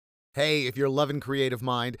Hey, if you're loving Creative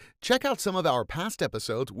Mind, check out some of our past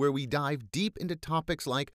episodes where we dive deep into topics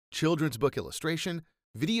like children's book illustration,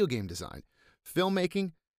 video game design,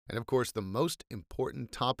 filmmaking, and of course, the most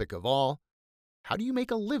important topic of all, how do you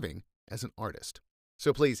make a living as an artist?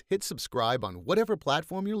 So please hit subscribe on whatever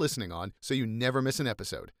platform you're listening on so you never miss an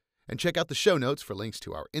episode. And check out the show notes for links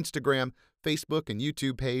to our Instagram, Facebook, and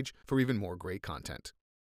YouTube page for even more great content.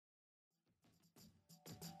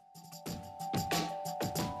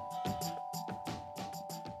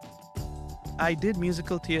 I did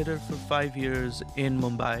musical theater for 5 years in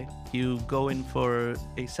Mumbai. You go in for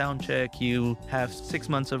a sound check, you have 6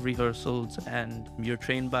 months of rehearsals, and you're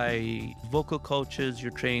trained by vocal coaches,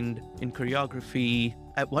 you're trained in choreography.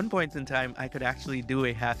 At one point in time, I could actually do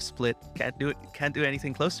a half split. Can't do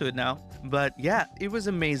anything close to it now. But yeah, it was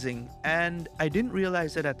amazing. And I didn't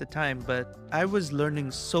realize it at the time, but I was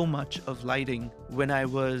learning so much of lighting when I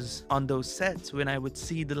was on those sets, when I would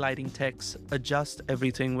see the lighting techs adjust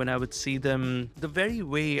everything, when I would see them. The very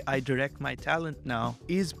way I direct my talent now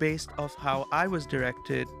is based off how I was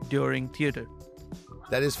directed during theater.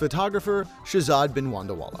 That is photographer Shehzad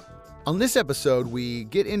Binwandawala. On this episode, we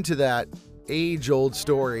get into that age-old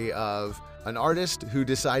story of an artist who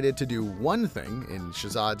decided to do one thing, in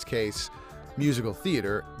Shehzad's case, musical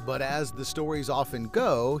theater, but as the stories often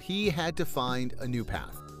go, he had to find a new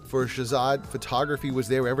path. For Shehzad, photography was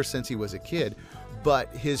there ever since he was a kid, but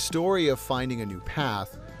his story of finding a new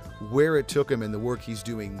path, where it took him and the work he's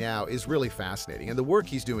doing now is really fascinating, and the work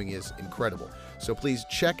he's doing is incredible. So please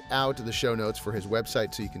check out the show notes for his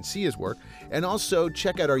website so you can see his work, and also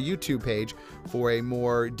check out our YouTube page for a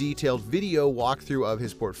more detailed video walkthrough of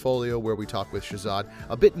his portfolio where we talk with Shehzad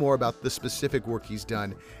a bit more about the specific work he's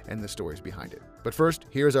done and the stories behind it. But first,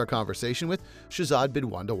 here's our conversation with Shehzad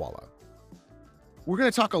Binwandawala. We're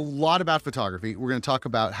going to talk a lot about photography. We're going to talk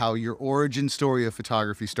about how your origin story of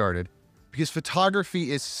photography started, because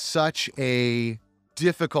photography is such a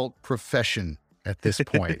difficult profession at this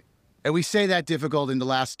point. And we say that difficult in the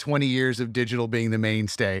last 20 years of digital being the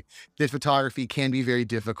mainstay, that photography can be very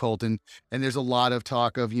difficult. And there's a lot of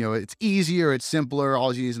talk of, it's easier, it's simpler,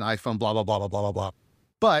 all you use an iPhone, blah, blah, blah, blah, blah, blah, blah.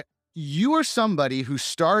 But you are somebody who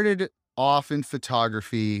started off in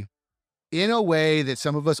photography in a way that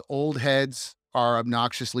some of us old heads are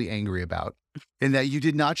obnoxiously angry about, in that you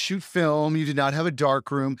did not shoot film, you did not have a dark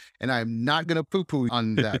room, and I'm not going to poo-poo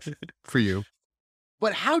on that for you.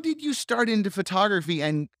 But how did you start into photography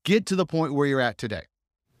and get to the point where you're at today?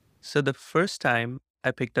 So the first time I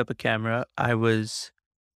picked up a camera, I was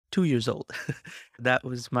 2 years old. That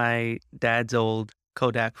was my dad's old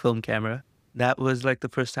Kodak film camera. That was like the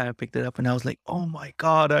first time I picked it up, and I was like, oh my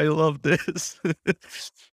God, I love this.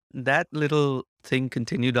 That little thing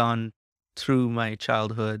continued on through my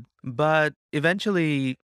childhood. But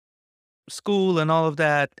eventually, school and all of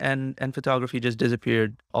that and photography just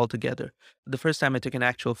disappeared altogether. The first time I took an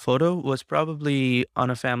actual photo was probably on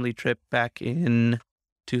a family trip back in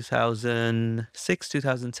 2006,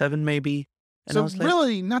 2007 maybe. And I So was like,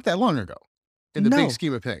 really not that long ago in the no, big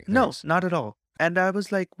scheme of things. no, not at all. And I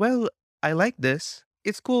was like, well, I like this.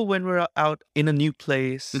 It's cool when we're out in a new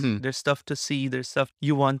place. Mhm. There's stuff to see. There's stuff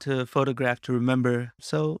you want to photograph to remember.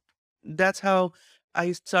 So that's how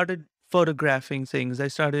I started photographing things. I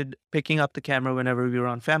started picking up the camera whenever we were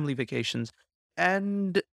on family vacations.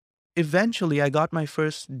 And eventually I got my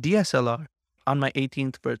first DSLR on my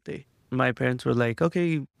 18th birthday. My parents were like,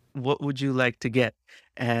 okay, what would you like to get?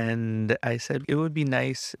 And I said, it would be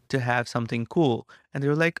nice to have something cool. And they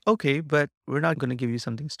were like, okay, but we're not going to give you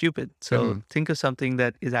something stupid. So Mhm. think of something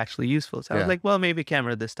that is actually useful. So I was Yeah. like, well, maybe a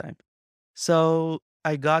camera this time. So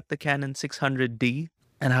I got the Canon 600D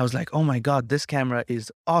and I was like, oh my God, this camera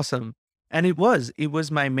is awesome. And it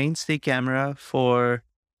was my mainstay camera for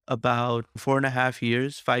about 4.5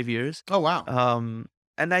 years, 5 years. Oh, wow.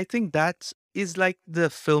 And I think that is like the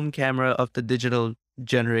film camera of the digital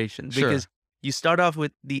generation, Sure. because you start off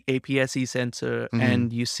with the APS-C sensor Mhm.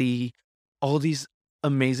 and you see all these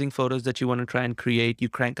amazing photos that you want to try and create. You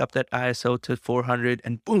crank up that ISO to 400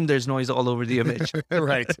 and boom, there's noise all over the image.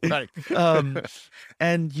 Right.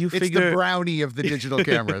 And you It's figure, the brownie of the digital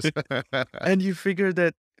cameras. and you figure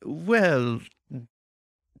that, well,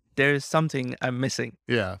 there's something I'm missing.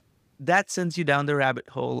 Yeah. That sends you down the rabbit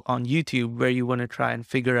hole on YouTube where you want to try and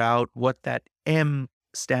figure out what that M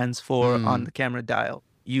stands for on the camera dial.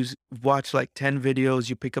 You watch like 10 videos,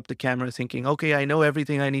 you pick up the camera thinking, okay, I know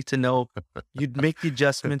everything I need to know. You'd make the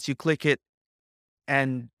adjustments, you click it,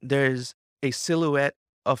 and there's a silhouette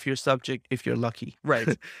of your subject if you're lucky.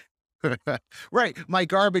 Right. Right. My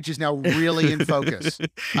garbage is now really in focus.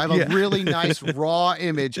 I have a Yeah. really nice raw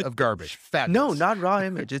image of garbage. No, Fabulous. not raw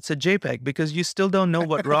image. It's a JPEG because you still don't know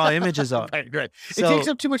what raw images are. Right. It takes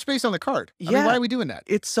So up too much space on the card. I mean, yeah, why are we doing that?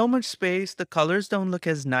 it's so much space. The colors don't look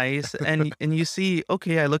as nice, and you see,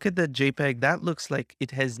 okay, I look at the JPEG. That looks like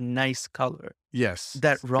it has nice color. Yes.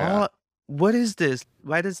 That Yeah. raw, what is this?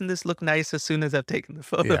 Why doesn't this look nice as soon as I've taken the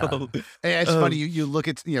photo? And it's funny, Um, you look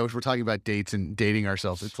at, if we're talking about dates and dating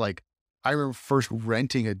ourselves, it's like, I remember first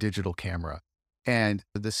renting a digital camera and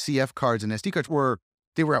the CF cards and SD cards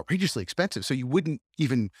they were outrageously expensive. So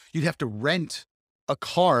you'd have to rent a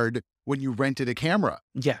card when you rented a camera.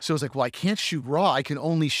 yeah. So it's like, well, I can't shoot raw. I can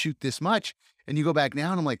only shoot this much. And you go back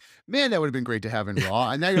now and I'm like, man, that would have been great to have in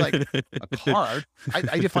raw. And now you're like, a card?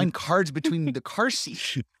 I define cards between the car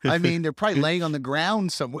seat. I mean, they're probably laying on the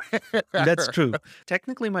ground somewhere. That's true.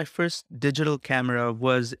 Technically, my first digital camera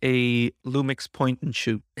was a Lumix point and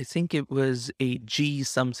shoot. I think it was a G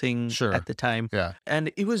something Sure. at the time. Yeah.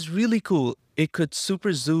 And it was really cool. It could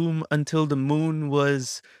super zoom until the moon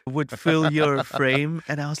would fill your frame.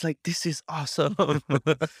 And I was like, this is awesome.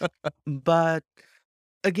 But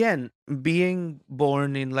again, being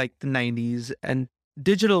born in like the 90s and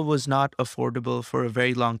digital was not affordable for a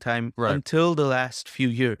very long time Right. until the last few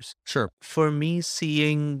years. Sure. For me,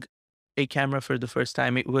 seeing a camera for the first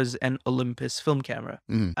time, it was an Olympus film camera.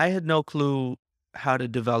 Mhm. I had no clue how to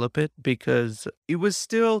develop it because it was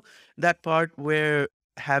still that part where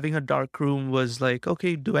having a dark room was like,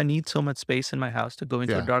 okay, do I need so much space in my house to go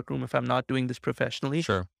into Yeah. a dark room if I'm not doing this professionally?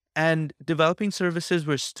 Sure. And developing services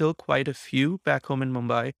were still quite a few back home in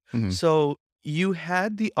Mumbai. Mhm. So you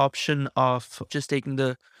had the option of just taking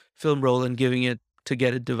the film roll and giving it to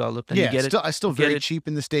get it developed. And you Yeah, get still get very it- cheap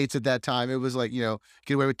in the States at that time. It was like,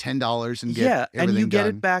 get away with $10 and get yeah, and everything you get done.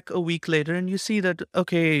 it back a week later, and you see that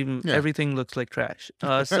okay, Yeah. everything looks like trash.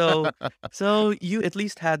 So you at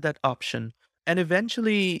least had that option. And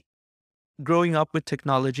eventually, growing up with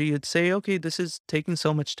technology, you'd say, okay, this is taking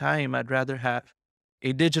so much time. I'd rather have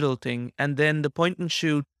a digital thing. And then the point and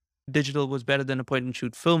shoot digital was better than a point and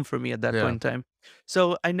shoot film for me at that Yeah. point in time.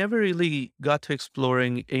 So I never really got to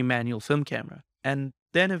exploring a manual film camera. And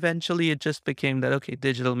then eventually it just became that, okay,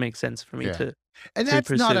 digital makes sense for me Yeah. to. And to that's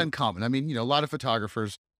not pursue. uncommon. I mean, a lot of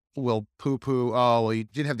photographers will poo-poo, oh, well, you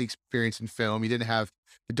didn't have the experience in film. You didn't have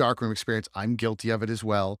the darkroom experience. I'm guilty of it as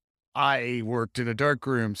well. I worked in a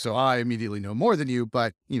darkroom, so I immediately know more than you.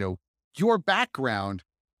 But, your background,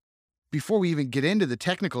 before we even get into the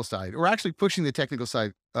technical side, or actually pushing the technical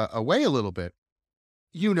side away a little bit,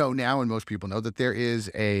 now, and most people know, that there is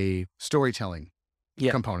a storytelling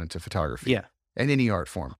Yeah. component to photography Yeah. and any art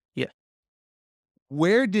form. Yeah.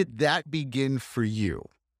 Where did that begin for you?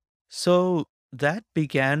 So that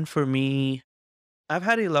began for me. I've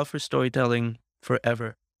had a love for storytelling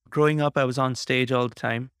forever. Growing up, I was on stage all the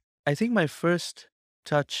time. I think my first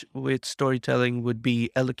touch with storytelling would be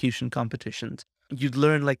elocution competitions. You'd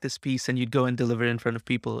learn like this piece and you'd go and deliver it in front of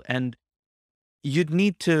people, and you'd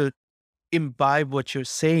need to imbibe what you're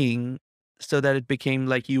saying so that it became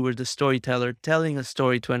like you were the storyteller telling a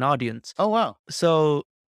story to an audience. Oh, wow. So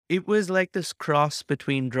it was like this cross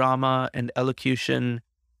between drama and elocution,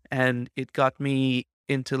 and it got me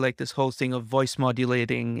into like this whole thing of voice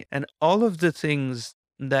modulating and all of the things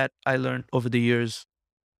that I learned over the years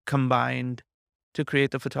combined to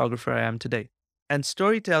create the photographer I am today. And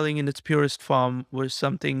storytelling in its purest form was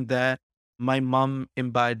something that my mom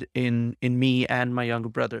imbibed in me and my younger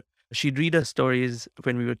brother. She'd read us stories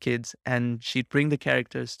when we were kids, and she'd bring the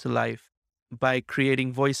characters to life by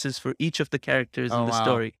creating voices for each of the characters Oh, in the wow.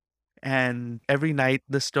 story. And every night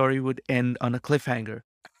the story would end on a cliffhanger.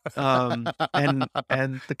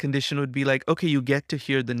 And the condition would be like, okay, you get to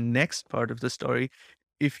hear the next part of the story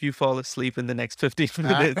if you fall asleep in the next 15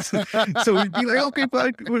 minutes. So we'd be like, okay,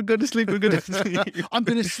 fine, we're going to sleep. We're going to sleep. I'm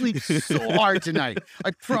going to sleep so hard tonight.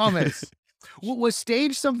 I promise. Was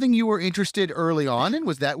stage something you were interested early on in?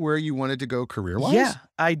 Was that where you wanted to go career-wise? Yeah,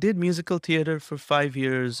 I did musical theater for 5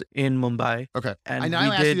 years in Mumbai. Okay. And I know we I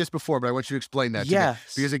asked you did- this before, but I want you to explain that to me.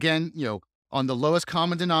 Yes. Because again, on the lowest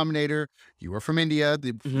common denominator, you were from India.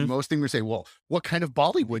 The Mhm. most thing we say, well, what kind of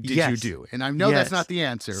Bollywood did you Yes. do? And I know that's Yes. not the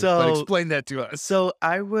answer, but So- explain that to us. So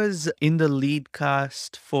I was in the lead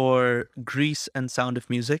cast for Grease and Sound of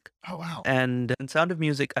Music. Oh, wow. And in Sound of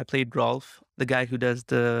Music, I played Rolf, the guy who does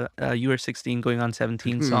the You Were 16 Going on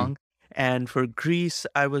 17 Hmm. song. And for Grease,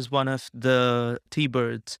 I was one of the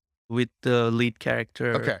T-Birds with the lead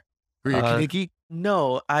character. Okay. Were you uh, Kiniki?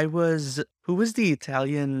 No, I was, who was the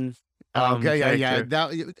Italian Okay, yeah.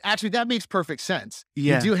 character. Actually, that makes perfect sense. You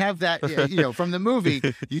Yeah. do have that, from the movie,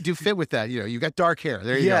 you do fit with that. You got dark hair.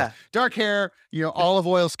 There you go. Yeah. Dark hair, olive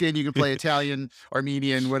oil skin. You can play Italian,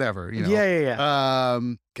 Armenian, whatever, Yeah.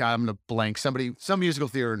 God, I'm going to blank. Some musical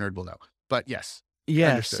theater nerd will know. But yes,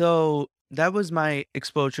 Yeah. understood. So that was my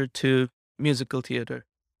exposure to musical theater.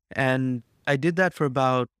 And I did that for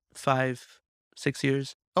about 5-6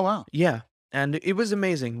 years. Oh, wow. Yeah. And it was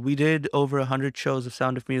amazing. We did over 100 shows of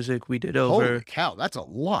Sound of Music. We did Holy over, cow, that's a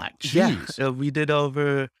lot. yeah, Jeez. we did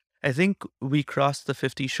over, I think we crossed the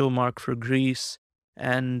 50 show mark for Greece,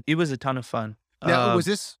 and it was a ton of fun. Now, was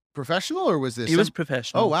this professional or was this? It was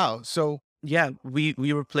professional. Oh, wow. So, Yeah, we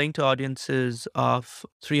were playing to audiences of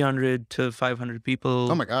 300 to 500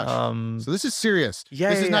 people. oh my gosh. So this is serious. Yeah,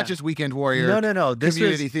 This yeah, is not yeah. just Weekend Warrior No. This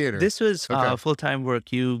community was theater. this was Okay. full-time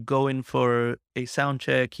work. You go in for a sound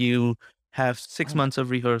check. You have 6 Oh. months of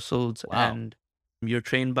rehearsals, Wow. and you're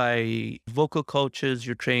trained by vocal coaches.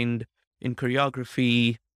 You're trained in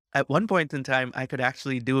choreography. At one point in time, I could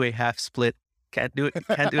actually do a half split. Can't do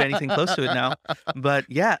anything close to it now. But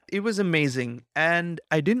yeah, it was amazing. And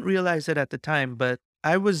I didn't realize it at the time, but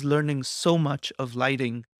I was learning so much of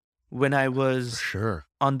lighting when I For was sure.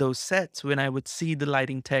 on those sets, when I would see the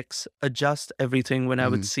lighting techs adjust everything, when I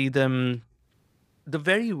would see them. The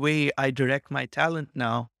very way I direct my talent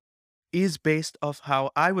now is based off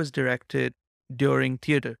how I was directed during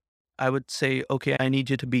theater. I would say, okay, I need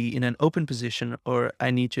you to be in an open position, or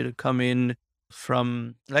I need you to come in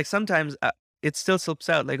from, like, sometimes it still slips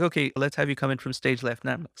out. Like, okay, let's have you come in from stage left.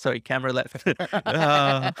 Now, sorry, camera left.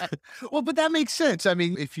 Well, but that makes sense. I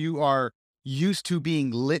mean, if you are used to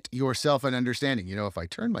being lit yourself and understanding, if I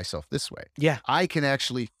turn myself this way, Yeah, I can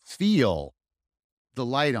actually feel the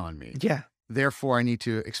light on me. yeah. Therefore, I need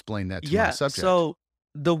to explain that to my Yeah. subject. So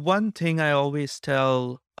the one thing I always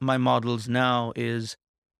tell my models now is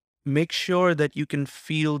make sure that you can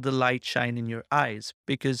feel the light shine in your eyes,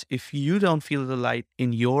 because if you don't feel the light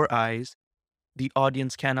in your eyes, the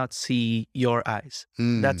audience cannot see your eyes.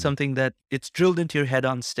 That's Hmm, something that it's drilled into your head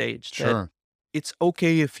on stage. That sure. it's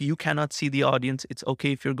okay if you cannot see the audience. It's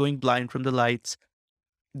okay if you're going blind from the lights.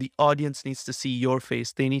 The audience needs to see your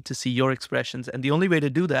face. They need to see your expressions. And the only way to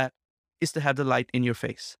do that is to have the light in your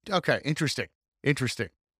face. Okay, interesting.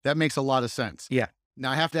 That makes a lot of sense. Yeah.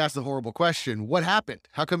 Now I have to ask the horrible question. What happened?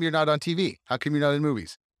 How come you're not on TV? How come you're not in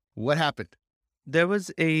movies? What happened? There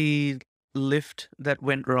was a lift that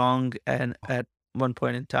went wrong and at one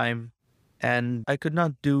point in time, and I could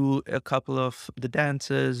not do a couple of the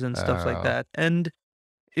dances and stuff like Oh. that. And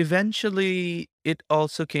eventually it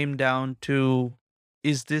also came down to,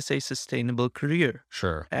 is this a sustainable career?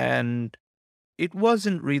 Sure. And it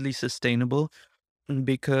wasn't really sustainable,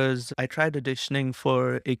 because I tried auditioning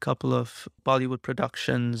for a couple of Bollywood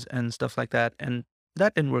productions and stuff like that, and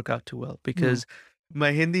that didn't work out too well because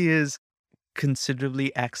my Hindi is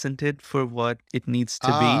considerably accented for what it needs to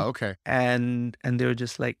be. Okay. And they were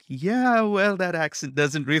just like, yeah, well, that accent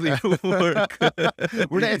doesn't really work.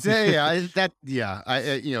 In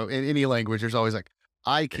any language, there's always like,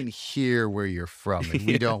 I can hear where you're from, and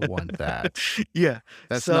we don't want that. Yeah.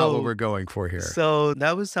 That's not what we're going for here. So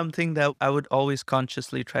that was something that I would always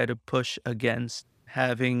consciously try to push against,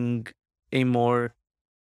 having a more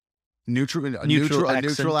Neutral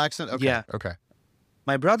accent. Okay. Yeah. Okay.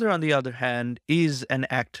 My brother, on the other hand, is an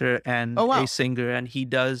actor and Oh, wow. a singer, and he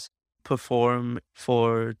does perform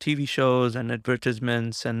for TV shows and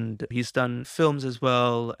advertisements, and he's done films as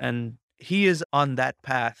well. And he is on that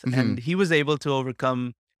path, and he was able to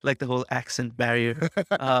overcome like the whole accent barrier.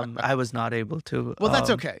 I was not able to. Well, that's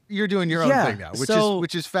okay. You're doing your own yeah, thing now, so-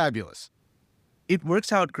 which is fabulous. It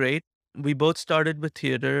works out great. We both started with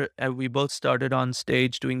theater, and we both started on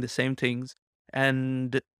stage doing the same things.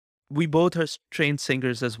 And we both are trained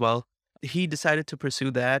singers as well. He decided to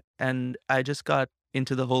pursue that, and I just got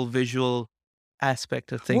into the whole visual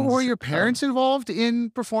aspect of things. Were your parents involved in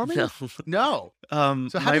performing? No. No.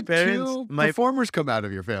 So how My did parents, two performers come out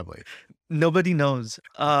of your family? nobody knows.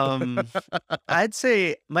 I'd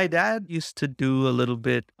say my dad used to do a little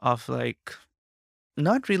bit of like,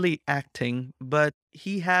 not really acting, but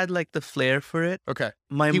he had like the flair for it. Okay.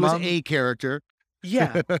 My He mom, was a character.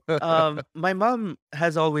 yeah. My mom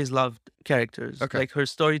has always loved characters, Okay. like her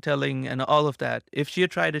storytelling and all of that. If she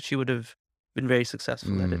had tried it, she would have been very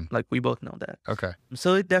successful at it. Like, we both know that. Okay.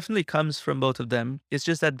 So it definitely comes from both of them. It's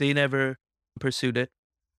just that they never pursued it,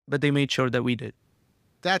 but they made sure that we did.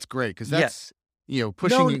 That's great because that's Yes.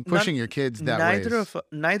 pushing your kids that way.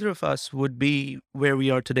 Neither of us would be where we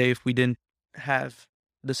are today if we didn't have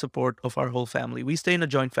the support of our whole family. We stay in a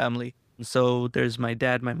joint family. So there's my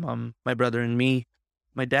dad, my mom, my brother, and me.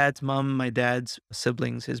 My dad's mom, my dad's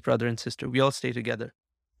siblings, his brother and sister, we all stay together.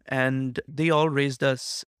 And they all raised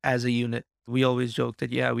us as a unit. We always joke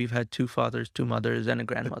that, yeah, we've had two fathers, two mothers, and a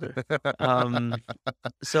grandmother. Um,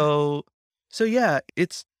 so, so yeah,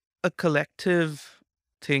 it's a collective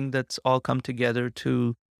thing that's all come together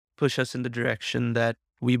to push us in the direction that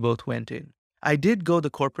we both went in. I did go the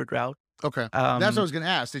corporate route. Okay. That's what I Um, was going to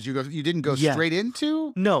ask. Did you go, you didn't go yeah, straight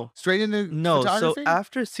into no, no. So photography?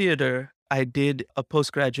 after theater, I did a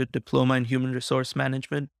postgraduate diploma in human resource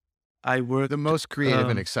management. I The worked most creative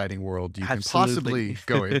and um, exciting world you can absolutely, possibly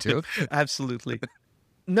go into. absolutely.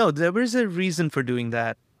 No, there was a reason for doing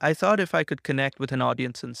that. I thought if I could connect with an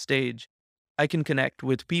audience on stage, I can connect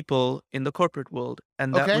with people in the corporate world.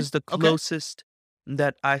 And that Okay. was the Okay. closest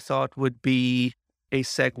that I thought would be a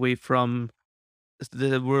segue from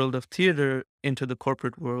the world of theater into the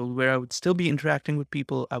corporate world, where I would still be interacting with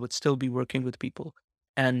people, I would still be working with people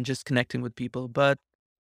and just connecting with people. But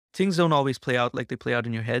things don't always play out like they play out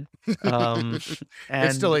in your head. Um,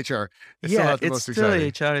 It's still and HR. It's still yeah, not the it's most still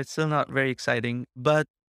exciting. HR. It's still not very exciting, but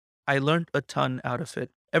I learned a ton out of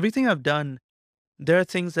it. Everything I've done, there are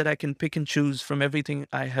things that I can pick and choose from everything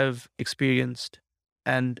I have experienced,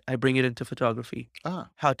 and I bring it into photography. Ah.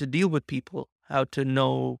 How to deal with people, how to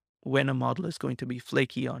know when a model is going to be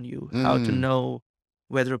flaky on you, how to Mm. know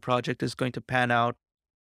whether a project is going to pan out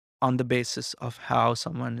on the basis of how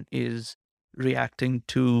someone is reacting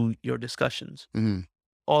to your discussions. Mhm.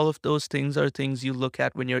 All of those things are things you look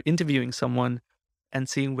at when you're interviewing someone and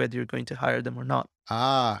seeing whether you're going to hire them or not.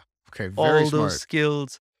 Ah. Okay. Very All those smart.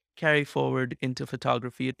 skills carry forward into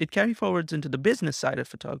photography. It carry forwards into the business side of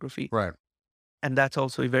photography. Right. And that's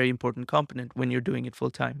also a very important component when you're doing it full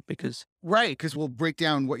time because, Right. Because we'll break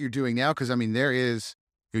down what you're doing now. Because I mean,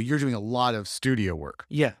 you're doing a lot of studio work,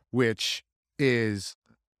 yeah, which is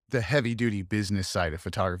the heavy duty business side of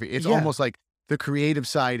photography. It's yeah, almost like the creative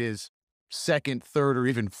side is second, third, or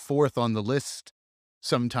even fourth on the list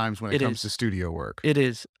sometimes when it it comes to is. studio work. It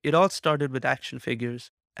is. It all started with action figures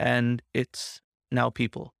and it's now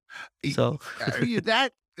people. E- So,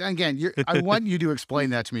 that again, I want you to explain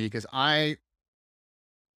that to me because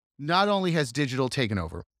not only has digital taken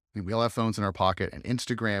over, I mean, we all have phones in our pocket and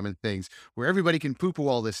Instagram and things where everybody can poo-poo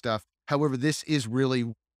all this stuff. However, this is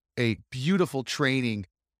really a beautiful training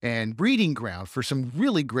and breeding ground for some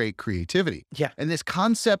really great creativity. yeah, And this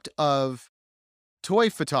concept of toy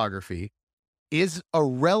photography is a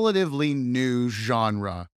relatively new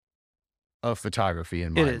genre of photography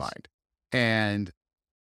in it my is. mind. And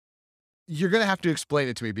you're going to have to explain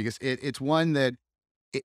it to me because it's one that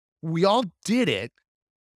we all did it.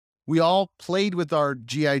 We all played with our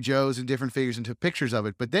G.I. Joes and different figures and took pictures of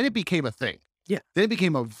it, but then it became a thing. Yeah. Then it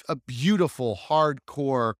became a beautiful,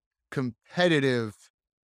 hardcore, competitive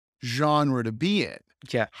genre to be in.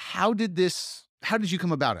 Yeah. How did you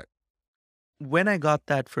come about it? When I got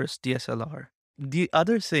that first DSLR, the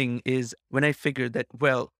other thing is when I figured that,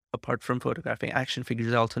 well, apart from photographing action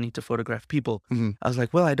figures, I also need to photograph people. Mhm. I was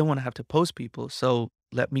like, well, I don't want to have to pose people. So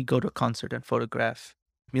let me go to a concert and photograph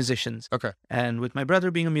musicians. Okay. And with my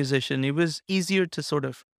brother being a musician, it was easier to sort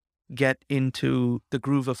of get into the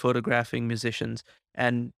groove of photographing musicians.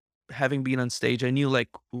 And having been on stage, I knew like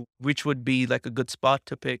which would be like a good spot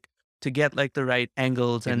to pick to get like the right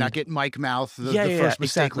angles And and not get mic mouth, the yeah, first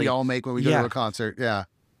mistake exactly. we all make when we go to Yeah. a concert. Yeah.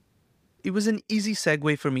 It was an easy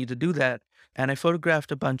segue for me to do that. And I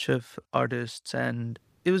photographed a bunch of artists and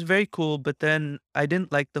it was very cool. But then I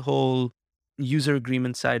didn't like the whole user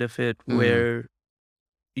agreement side of it Mhm. where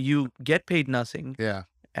you get paid nothing. Yeah.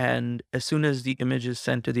 And as soon as the image is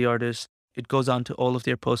sent to the artist, it goes on to all of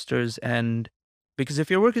their posters. And because if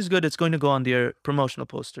your work is good, it's going to go on their promotional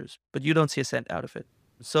posters, but you don't see a cent out of it.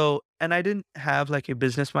 So, and I didn't have like a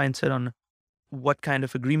business mindset on what kind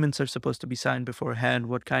of agreements are supposed to be signed beforehand,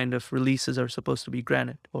 what kind of releases are supposed to be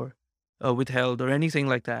granted or withheld or anything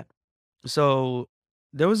like that. So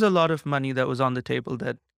there was a lot of money that was on the table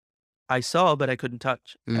that I saw, but I couldn't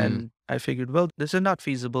touch. Mhm. And I figured, well, this is not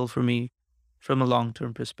feasible for me from a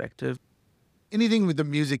long-term perspective. Anything with the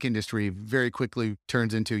music industry very quickly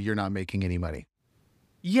turns into you're not making any money.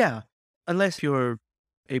 Yeah, unless you're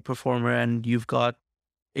a performer and you've got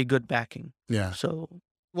a good backing. Yeah. So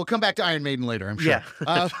We'll come back to Iron Maiden later, I'm sure.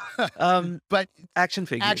 yeah, But action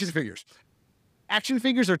figures. action figures. Action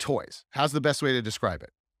figures are toys. How's the best way to describe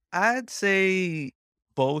it? I'd say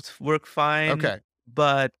both work fine. Okay.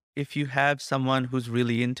 But if you have someone who's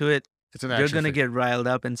really into it, It's an you're action going to figure. get riled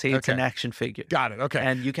up and say it's an Okay. action figure. Got it. Okay.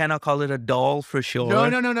 And you cannot call it a doll for sure. No.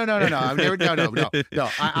 I've never, no.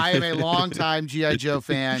 I am a longtime G.I. Joe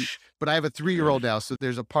fan, but I have a 3-year-old now. So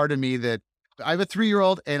there's a part of me that I have a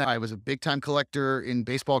 3-year-old and I was a big time collector in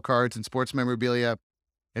baseball cards and sports memorabilia.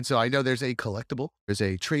 And so I know there's a collectible, there's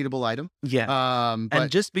a tradable item. Yeah. But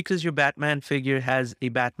And just because your Batman figure has a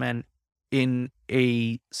Batman in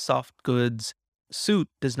a soft goods suit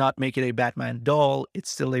does not make it a Batman doll. It's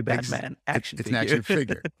still a Batman action it's figure. an action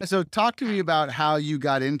figure. So talk to me about how you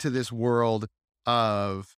got into this world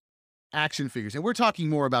of action figures. And we're talking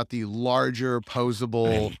more about the larger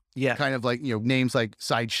posable Yeah. kind of like, names like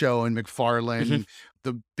Sideshow and McFarlane, Mhm.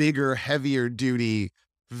 the bigger, heavier duty,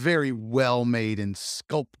 very well made and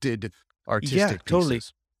sculpted artistic totally.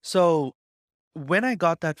 pieces. So when I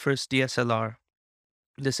got that first DSLR,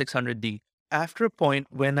 the 600D, after a point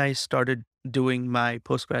when I started doing my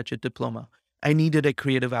postgraduate diploma, I needed a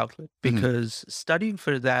creative outlet because studying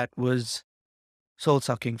for that was soul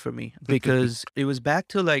sucking for me because it was back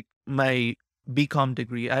to like my BCom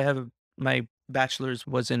degree. My bachelor's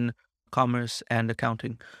was in commerce and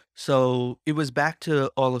accounting. So it was back to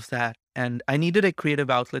all of that. And I needed a creative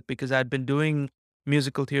outlet because I'd been doing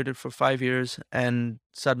musical theater for 5 years and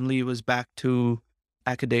suddenly it was back to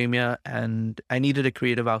academia and I needed a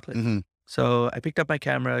creative outlet. Mhm. So I picked up my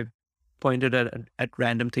camera, I pointed at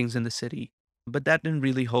random things in the city, but that didn't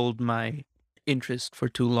really hold my interest for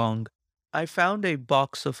too long. I found a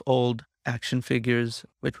box of old action figures,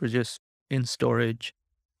 which were just in storage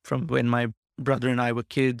from when my brother and I were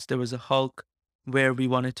kids. There was a Hulk where we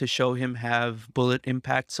wanted to show him have bullet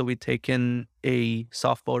impact. So we'd taken a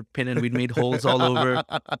softboard pin and we'd made holes all over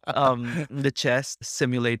the chest,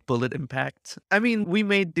 simulate bullet impact. I mean, we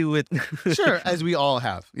made do with Sure, as we all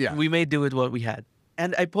have. Yeah. we made do with what we had.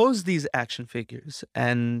 And I posed these action figures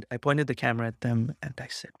and I pointed the camera at them and I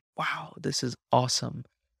said, wow, this is awesome.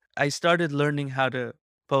 I started learning how to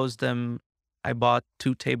pose them. I bought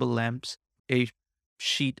 2 table lamps, a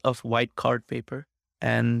sheet of white card paper,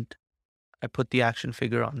 and I put the action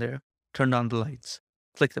figure on there, turned on the lights,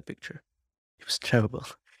 clicked the picture. It was terrible.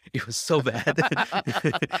 It was so bad.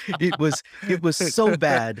 it was so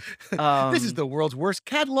bad. This is the world's worst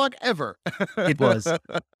catalog ever. It was.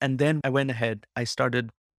 And then I went ahead. I started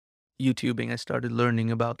YouTubing. I started learning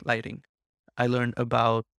about lighting. I learned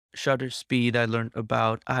about shutter speed. I learned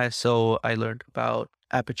about ISO. I learned about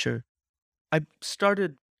aperture. I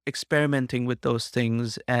started experimenting with those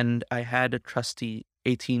things, and I had a trusty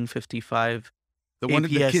 1855 The one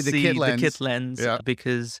with the APS-C, kit lens. lens, Yeah.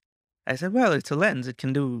 because I said, well, it's a lens. It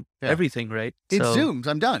can do Yeah. everything, right? It So- zooms.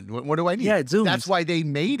 I'm done. What do I need? Yeah, it zooms. That's why they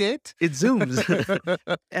made it. It zooms.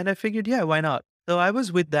 And I figured, yeah, why not? So I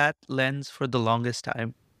was with that lens for the longest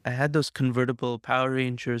time. I had those convertible Power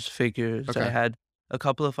Rangers figures. I Okay. had a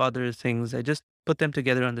couple of other things. I just put them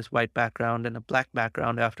together on this white background and a black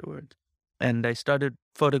background afterwards. And I started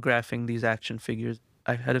photographing these action figures.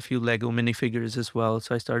 I had a few Lego minifigures as well.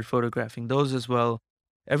 So I started photographing those as well.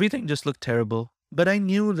 Everything just looked terrible. But I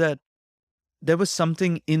knew that there was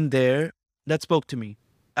something in there that spoke to me.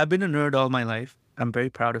 I've been a nerd all my life. I'm very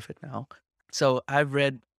proud of it now. So I've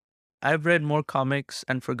read more comics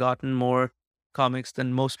and forgotten more comics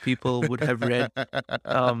than most people would have read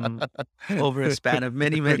over a span of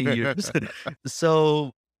many, many years.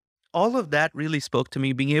 So all of that really spoke to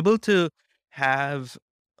me. Being able to have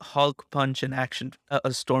Hulk punch an action, a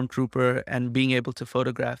stormtrooper, and being able to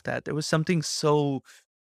photograph that, there was something so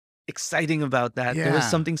exciting about that. There was Yeah.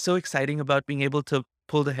 something so exciting about being able to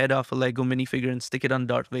pull the head off a Lego minifigure and stick it on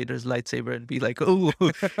Darth Vader's lightsaber and be like, oh,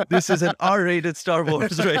 this is an R-rated Star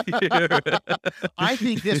Wars right here. I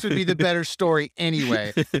think this would be the better story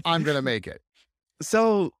anyway. I'm going to make it.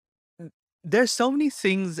 So there's so many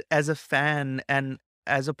things as a fan and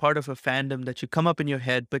as a part of a fandom that you come up in your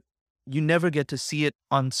head, but you never get to see it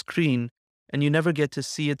on screen and you never get to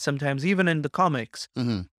see it sometimes even in the comics.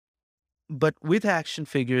 Mhm. But with action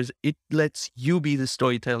figures, it lets you be the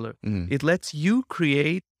storyteller. Mhm. It lets you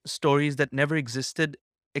create stories that never existed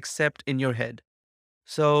except in your head.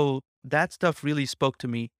 So that stuff really spoke to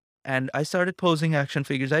me. And I started posing action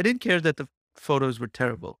figures. I didn't care that the photos were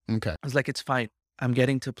terrible. Okay. I was like, it's fine. I'm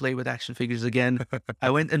getting to play with action figures again. I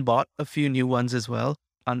went and bought a few new ones as well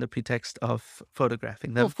on the pretext of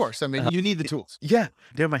photographing Well, them. of course. I mean, you need the tools. Yeah,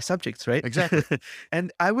 they're my subjects, right? Exactly.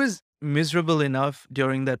 And I was miserable enough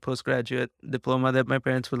during that postgraduate diploma that my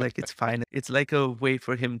parents were like, it's fine. It's like a way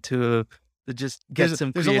for him to just get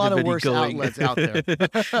some There's a creativity lot of worse going. outlets out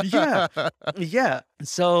there. Yeah. Yeah.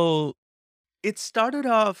 So it started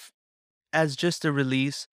off as just a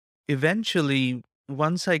release. Eventually,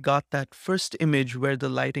 once I got that first image where the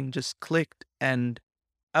lighting just clicked, and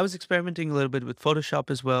I was experimenting a little bit with Photoshop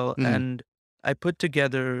as well, Mhm. and I put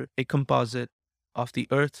together a composite of the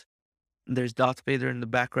Earth. There's Darth Vader in the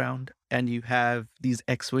background, and you have these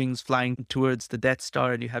X-Wings flying towards the Death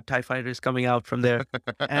Star, and you have TIE fighters coming out from there.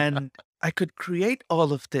 And I could create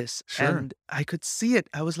all of this Sure. and I could see it.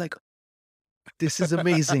 I was like, this is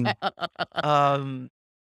amazing. Um,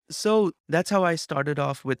 so that's how I started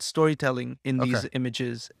off with storytelling in these Okay.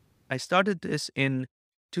 images. I started this in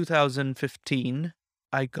 2015.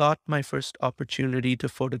 I got my first opportunity to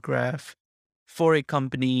photograph for a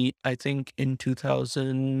company, I think in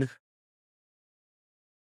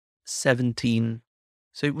 2017.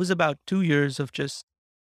 So it was about 2 years of just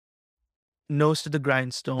nose to the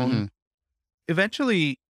grindstone. Mhm.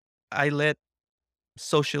 Eventually, I let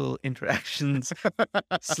social interactions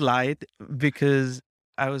slide because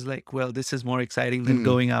I was like, well, this is more exciting than Mhm.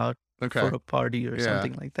 going out Okay. for a party or Yeah.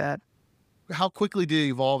 something like that. How quickly did it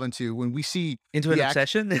evolve into when we see Into an the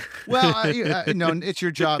obsession? well, no, it's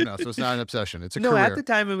your job now, so it's not an obsession. It's a No, at career. the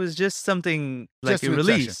time it was just something like Just a an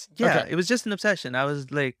obsession. release. Yeah, Okay. it was just an obsession. I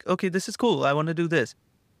was like, okay, this is cool. I want to do this.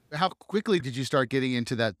 How quickly did you start getting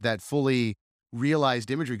into that fully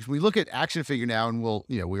realized imagery? Because we look at action figure now, and we're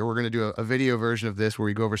going to do a video version of this where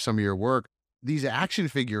we go over some of your work. These action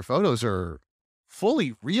figure photos are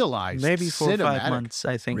fully realized, Maybe 4 or 5 cinematic. months,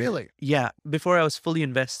 I think. Really? Yeah, before I was fully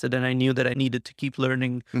invested and I knew that I needed to keep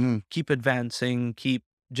learning, Mhm. keep advancing, keep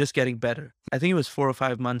just getting better. I think it was 4 or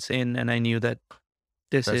 5 months in and I knew that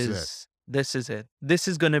this That's it. is it. This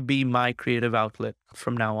is going to be my creative outlet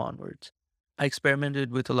from now onwards. I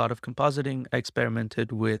experimented with a lot of compositing. I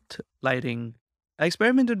experimented with lighting. I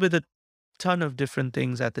experimented with a ton of different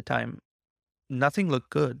things at the time. Nothing looked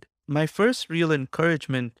good. My first real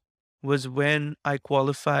encouragement was when I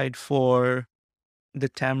qualified for the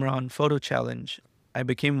Tamron Photo Challenge. I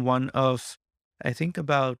became one of, I think,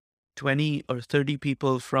 about 20 or 30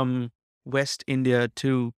 people from West India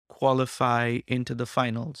to qualify into the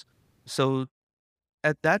finals. So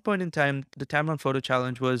at that point in time, the Tamron Photo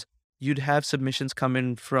Challenge was you'd have submissions come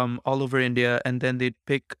in from all over India, and then they'd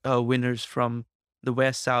pick winners from the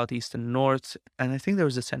West, South, East, and North. And I think there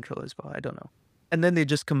was a Central as well. I don't know. And then they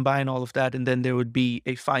just combine all of that, and then there would be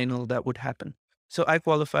a final that would happen. So I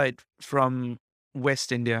qualified from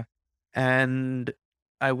West India, and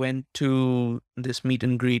I went to this meet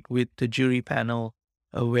and greet with the jury panel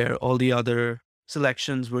where all the other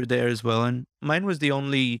selections were there as well. And mine was the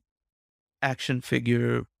only action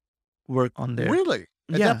figure work on there. Really?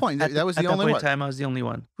 At Yeah, that point, that was the at that only point one. in time, I was the only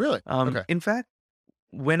one. Really? Okay. In fact,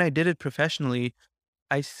 when I did it professionally,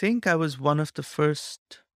 I think I was one of the first,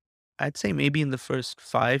 I'd say maybe in the first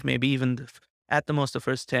 5, maybe even at the most the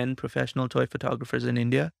first 10 professional toy photographers in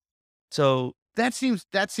India. So That seems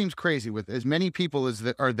crazy with as many people as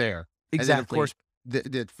that are there. And then, of exactly, course,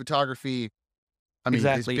 the photography, I mean, is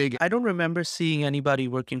exactly. big. I don't remember seeing anybody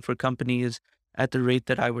working for companies at the rate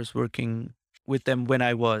that I was working with them when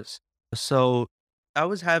I was. So I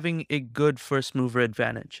was having a good first mover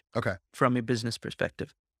advantage Okay. from a business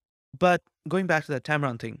perspective. But going back to that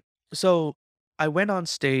Tamron thing, so I went on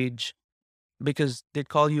stage because they'd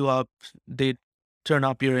call you up, they'd turn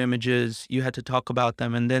up your images, you had to talk about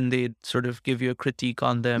them, and then they'd sort of give you a critique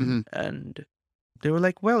on them. Mhm. And they were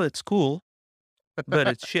like, well, it's cool, but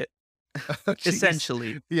it's shit, Jeez.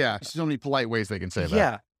 essentially. Yeah. So many polite ways they can say that.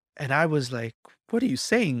 Yeah. And I was like, what are you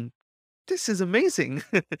saying? This is amazing.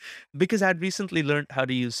 Because I'd recently learned how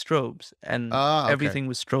to use strobes and Ah, okay. everything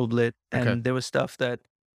was strobe lit. And Okay. there was stuff that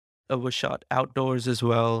was shot outdoors as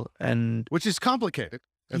well. And Which is complicated.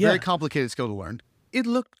 A yeah, very complicated skill to learn. it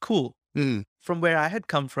looked cool Mhm. from where I had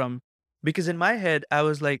come from. Because in my head, I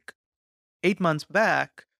was like, 8 months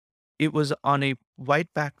back, it was on a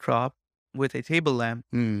white backdrop with a table lamp.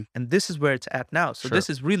 Mm. And this is where it's at now. So Sure. this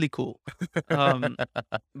is really cool. Um,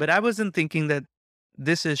 but I wasn't thinking that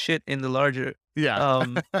this is shit in the larger Yeah.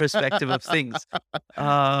 perspective of things.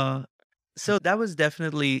 So that was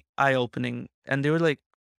definitely eye-opening. And they were like,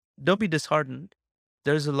 don't be disheartened.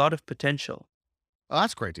 There's a lot of potential, Oh,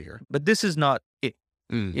 that's great to hear. but this is not it.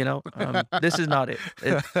 Mm. This is not it.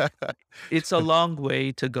 It's a long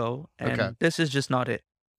way to go, and Okay. this is just not it.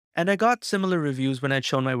 And I got similar reviews when I'd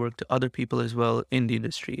shown my work to other people as well in the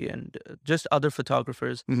industry and just other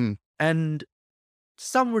photographers. Mhm. And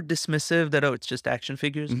some were dismissive that, oh, it's just action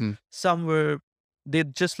figures. Mhm. Some were,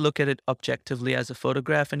 they'd just look at it objectively as a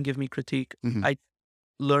photograph and give me critique. Mhm. I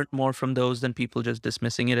learned more from those than people just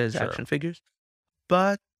dismissing it as Sure. action figures.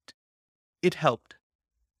 But it helped.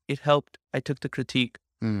 It helped. I took the critique.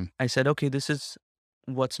 Mm. I said, okay, this is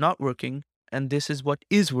what's not working, and this is what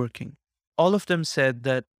is working. All of them said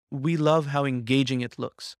that we love how engaging it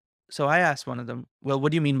looks. So I asked one of them, well,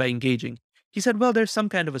 what do you mean by engaging? He said, well, there's some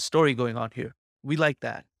kind of a story going on here. We like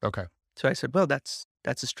that. Okay. So I said, well, that's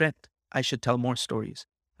a strength. I should tell more stories.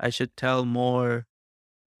 I should tell more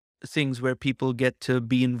things where people get to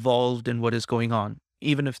be involved in what is going on,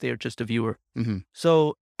 even if they're just a viewer. Mhm.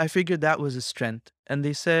 So I figured that was a strength. And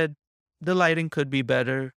they said the lighting could be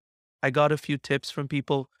better. I got a few tips from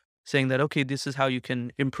people saying that, okay, this is how you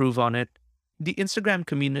can improve on it. The Instagram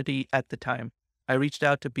community at the time, I reached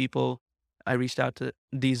out to people. I reached out to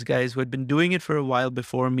these guys who had been doing it for a while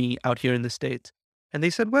before me out here in the States. And they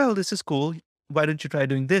said, well, this is cool. Why don't you try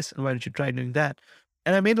doing this? And why don't you try doing that?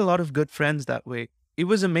 And I made a lot of good friends that way. It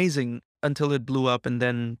was amazing until it blew up, and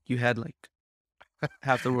then you had like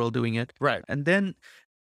half the world doing it. Right. And then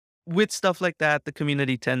with stuff like that, the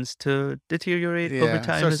community tends to deteriorate over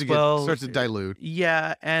time starts as to well. starts to dilute.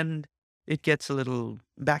 Yeah, and it gets a little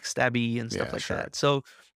backstabby and stuff Yeah, like sure. that. So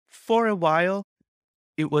for a while,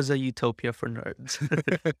 it was a utopia for nerds.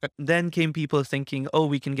 Then came people thinking, oh,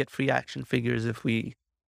 we can get free action figures if we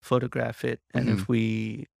photograph it and if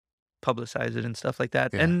we publicize it and stuff like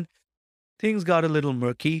that. Yeah. And things got a little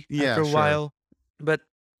murky Yeah, after a sure. while. But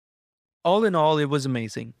all in all, it was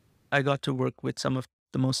amazing. I got to work with some of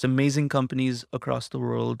the most amazing companies across the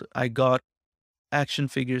world. I got action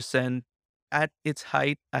figures sent. At its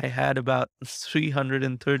height, I had about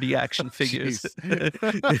 330 action figures.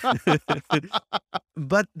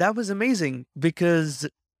 But that was amazing because,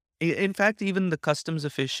 in fact, even the customs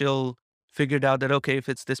official figured out that, okay, if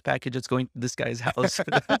it's this package, it's going to this guy's house.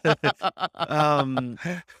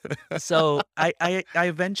 So I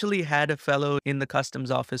eventually had a fellow in the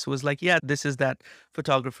customs office who was like, yeah, this is that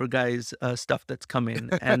photographer guy's stuff that's come in.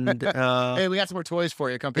 And Hey, we got some more toys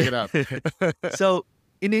for you. Come pick it up. so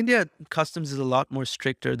in India, customs is a lot more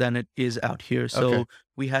stricter than it is out here. So Okay.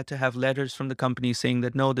 we had to have letters from the company saying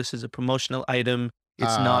that, no, this is a promotional item.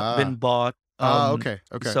 It's not been bought. Okay.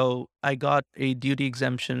 Okay. So I got a duty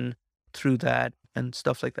exemption through that and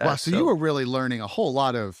stuff like that. Wow. So you were really learning a whole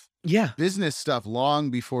lot of yeah. business stuff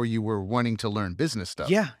long before you were wanting to learn business stuff.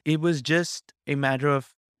 Yeah. It was just a matter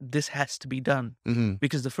of this has to be done. Mm-hmm.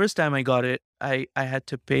 Because the first time I got it, I had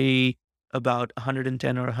to pay about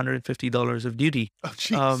 $110 or $150 of duty. Oh,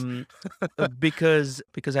 jeez. Because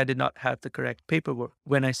I did not have the correct paperwork.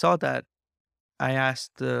 When I saw that, I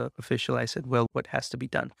asked the official, I said, well, what has to be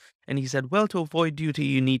done? And he said, well, to avoid duty,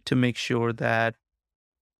 you need to make sure that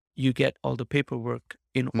you get all the paperwork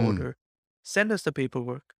in order. Send us the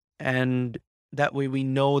paperwork. And that way we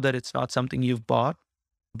know that it's not something you've bought,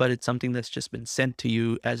 but it's something that's just been sent to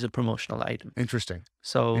you as a promotional item. Interesting.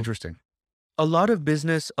 So Interesting. a lot of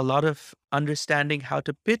business, a lot of understanding how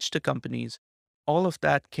to pitch to companies, all of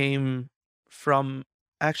that came from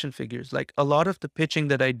action figures. Like a lot of the pitching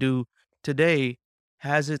that I do today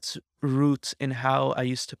has its roots in how I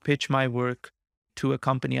used to pitch my work to a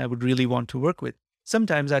company I would really want to work with.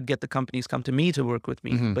 Sometimes I'd get the companies come to me to work with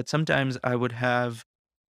me, but sometimes I would have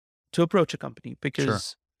to approach a company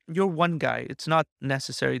because you're one guy. It's not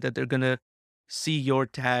necessary that they're going to see your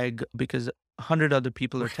tag because 100 other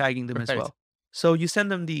people are tagging them as Right. well. So you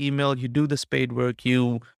send them the email, you do the spade work,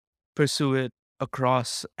 you pursue it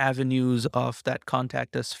across avenues of that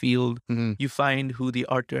contact us field. You find who the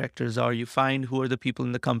art directors are, you find who are the people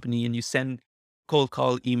in the company, and you send cold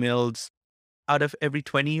call emails. Out of every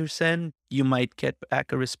 20 you send, you might get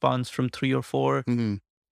back a response from 3 or 4,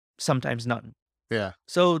 sometimes none. Yeah.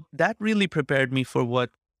 So that really prepared me for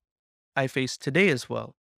what I face today as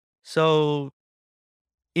well. So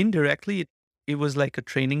indirectly, it was like a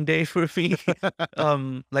training day for me,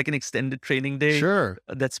 like an extended training day Sure.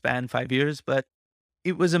 that spanned 5 years, but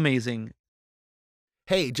it was amazing.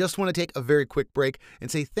 Hey, just want to take a very quick break and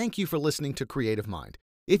say thank you for listening to Creative Mind.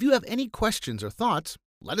 If you have any questions or thoughts,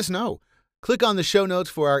 let us know. Click on the show notes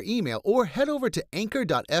for our email or head over to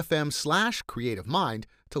anchor.fm/creativemind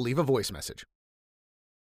to leave a voice message.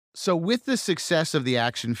 So with the success of the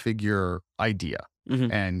action figure idea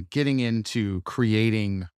and getting into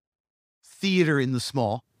creating theater in the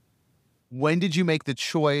small, when did you make the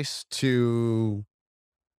choice to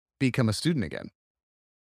become a student again?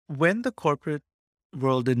 When the corporate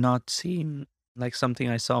world did not seem like something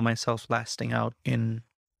I saw myself lasting out in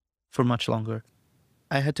for much longer,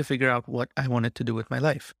 I had to figure out what I wanted to do with my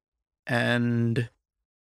life. And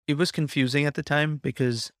it was confusing at the time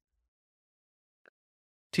because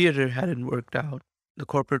theater hadn't worked out. The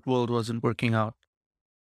corporate world wasn't working out.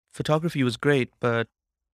 Photography was great, but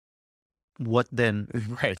what then?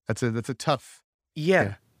 Right. That's a tough.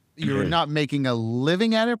 Yeah. You're not making a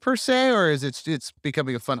living at it per se, or is it's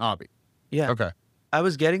becoming a fun hobby? Yeah. Okay. I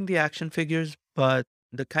was getting the action figures, but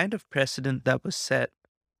the kind of precedent that was set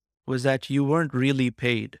was that you weren't really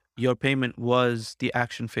paid. Your payment was the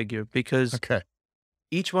action figure because Okay.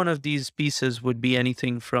 each one of these pieces would be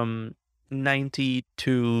anything from $90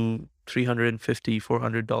 to $350,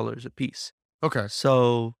 $400 a piece. Okay.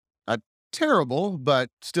 So Terrible, but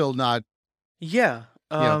still not. yeah,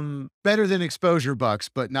 Better than exposure bucks,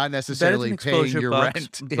 but not necessarily paying exposure your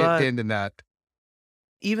bucks, rent but in that.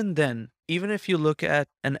 even then, even if you look at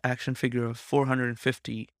an action figure of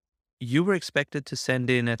 450, you were expected to send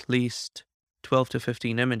in at least 12 to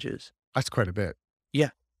 15 images. That's quite a bit. Yeah.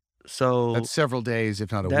 So That's several days,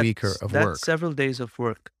 if not a week of work. That's several days of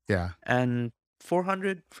work. Yeah. And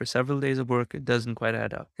 400 for several days of work, it doesn't quite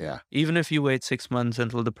add up. Yeah. Even if you wait 6 months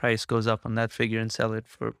until the price goes up on that figure and sell it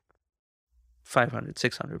for 500,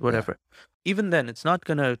 600, whatever. Even then, it's not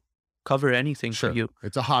going to cover anything for you.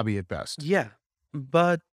 It's a hobby at best. Yeah.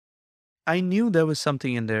 But I knew there was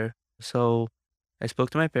something in there. So I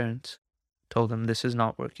spoke to my parents, told them this is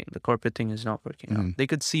not working. The corporate thing is not working out. They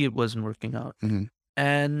could see it wasn't working out.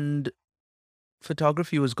 And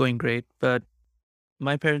photography was going great, but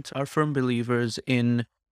my parents are firm believers in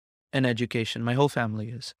an education. My whole family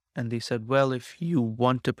is. And they said, well, if you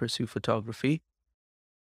want to pursue photography,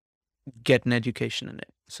 get an education in it.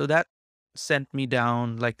 So that sent me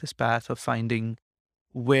down like this path of finding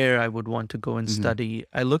where I would want to go and study.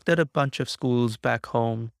 I looked at a bunch of schools back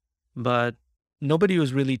home, but nobody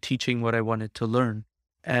was really teaching what I wanted to learn.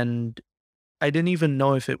 And I didn't even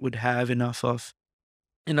know if it would have enough of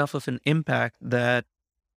an impact that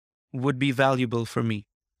would be valuable for me.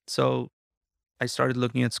 So I started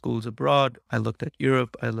looking at schools abroad. I looked at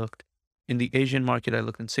Europe. I looked in the Asian market. I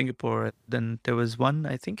looked in Singapore. Then there was one,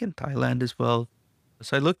 I think, in Thailand as well.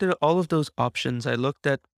 So I looked at all of those options. I looked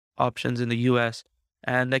at options in the US,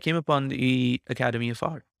 and I came upon the Academy of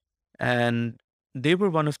Art. And they were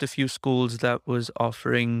one of the few schools that was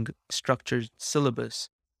offering structured syllabus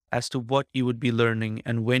as to what you would be learning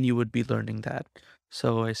and when you would be learning that.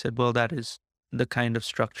 So I said, well, that is the kind of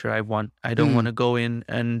structure I want. I don't want to go in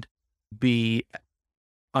and be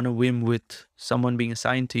on a whim with someone being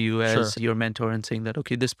assigned to you as your mentor and saying that,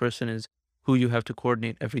 okay, this person is who you have to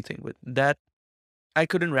coordinate everything with. That I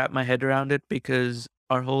couldn't wrap my head around it, because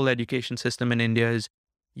our whole education system in India is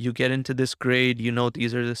you get into this grade,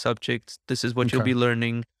 these are the subjects, this is what you'll be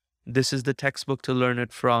learning, this is the textbook to learn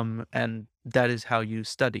it from, and that is how you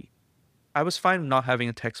study. I was fine not having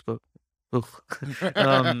a textbook.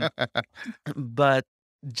 But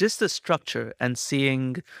just the structure and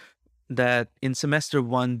seeing that in semester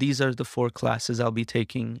 1, these are the 4 classes I'll be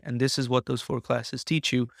taking, and this is what those 4 classes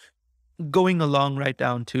teach you, going along right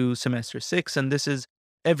down to semester 6, and this is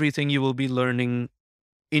everything you will be learning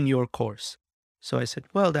in your course. So I said,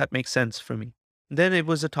 well, that makes sense for me. Then it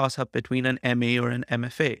was a toss-up between an MA or an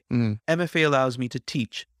MFA. MFA allows me to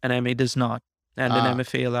teach, and MA does not. And an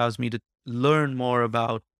MFA allows me to learn more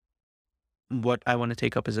about what I want to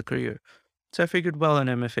take up as a career. So I figured, well, an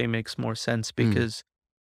MFA makes more sense, because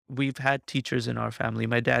we've had teachers in our family.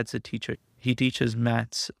 My dad's a teacher. He teaches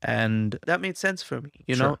maths, and that made sense for me,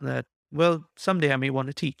 you know, that, well, someday I may want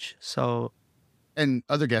to teach. So. And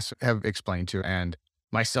other guests have explained to, and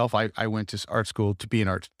myself, I went to art school to be an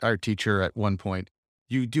art teacher at one point.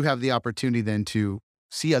 You do have the opportunity then to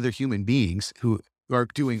see other human beings who are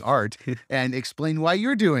doing art and explain why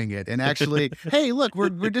you're doing it. And actually, hey, look, we're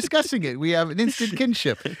discussing it. We have an instant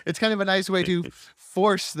kinship. It's kind of a nice way to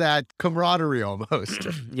force that camaraderie almost.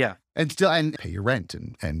 Yeah. And pay your rent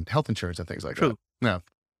and health insurance and things like that. Yeah.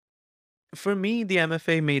 For me, the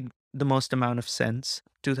MFA made the most amount of sense.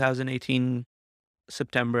 2018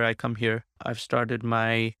 September, I come here. I've started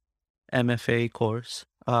my MFA course.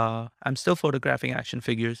 I'm still photographing action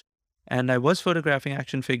figures, and I was photographing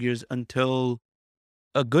action figures until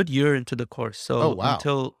a good year into the course. So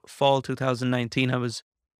until fall 2019,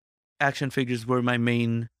 action figures were my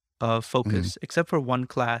main focus, except for one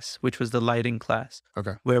class, which was the lighting class,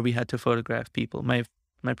 where we had to photograph people. My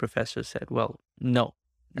professor said, well, no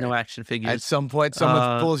action figures. At some point,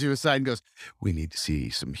 someone pulls you aside and goes, we need to see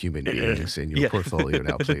some human beings in your portfolio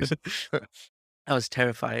now, please. I was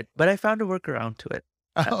terrified, but I found a workaround to it.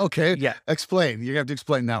 Okay. Yeah. Explain. You have to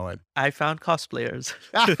explain that one. I found cosplayers.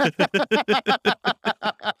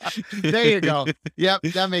 There you go. Yep.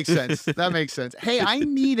 That makes sense. That makes sense. Hey, I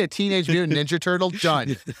need a Teenage Mutant Ninja Turtle.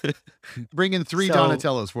 Done. Bring in 3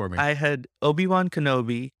 Donatellos for me. I had Obi-Wan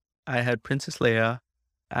Kenobi. I had Princess Leia.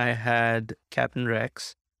 I had Captain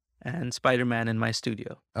Rex and Spider-Man in my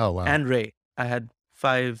studio. Oh, wow. And Rey. I had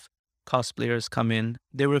 5 cosplayers come in.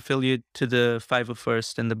 They were affiliated to the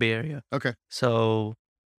 501st in the Bay Area. Okay. So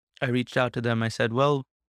I reached out to them. I said, well,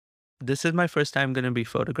 this is my first time going to be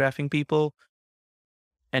photographing people.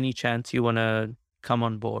 Any chance you want to come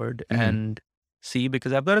on board and see?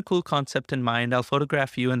 Because I've got a cool concept in mind. I'll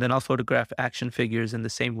photograph you, and then I'll photograph action figures in the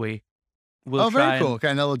same way. Very cool.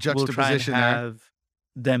 Kind of a little juxtaposition we'll try and have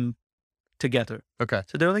them together. Okay.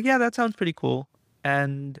 So they were like, yeah, that sounds pretty cool.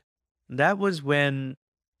 And that was when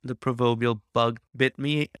the proverbial bug bit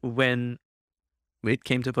me when it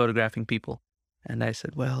came to photographing people. And I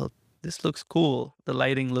said, well, this looks cool. The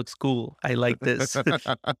lighting looks cool. I like this.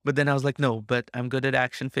 But then I was like, no, but I'm good at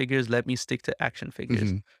action figures. Let me stick to action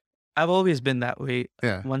figures. Mhm. I've always been that way.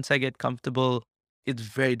 Yeah. Once I get comfortable, it's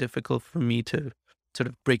very difficult for me to sort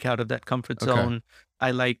of break out of that comfort Okay. zone.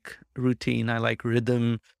 I like routine. I like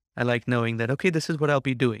rhythm. I like knowing that, okay, this is what I'll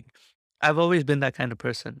be doing. I've always been that kind of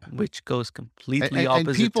person, which goes completely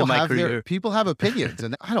opposite to my career. people have opinions,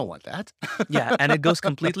 and I don't want that. Yeah, and it goes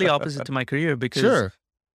completely opposite to my career because Sure.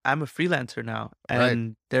 I'm a freelancer now, Right.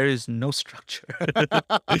 and there is no structure.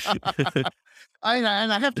 And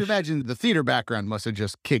I have to imagine the theater background must have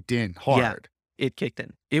just kicked in hard. It kicked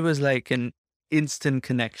in. It was like an instant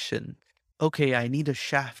connection. Okay, I need a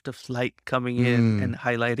shaft of light coming in Mm. and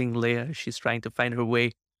highlighting Leia. She's trying to find her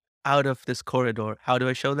way out of this corridor. How do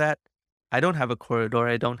I show that? I don't have a corridor.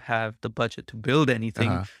 I don't have the budget to build anything.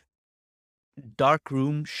 Uh-huh. Dark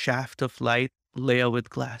room, shaft of light, Leia with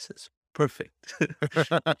glasses. Perfect.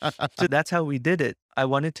 So that's how we did it. I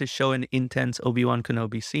wanted to show an intense Obi-Wan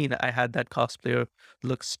Kenobi scene. I had that cosplayer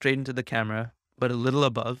look straight into the camera, but a little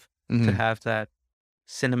above to Mhm. have that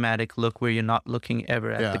cinematic look where you're not looking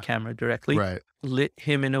ever at Yeah. the camera directly. Right. Lit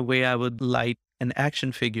him in a way I would light an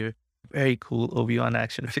action figure. Very cool Obi-Wan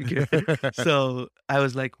action figure. So I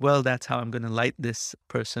was like, well, that's how I'm going to light this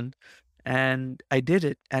person. And I did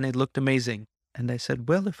it and it looked amazing. And I said,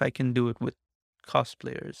 well, if I can do it with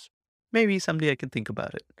cosplayers, maybe someday I can think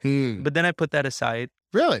about it. Hmm. But then I put that aside.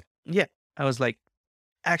 Really? Yeah. I was like,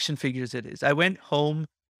 action figures it is. I went home.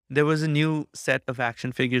 There was a new set of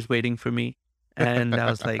action figures waiting for me. And I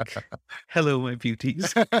was like, hello, my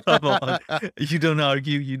beauties. Come on. You don't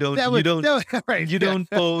argue. You don't Right. you don't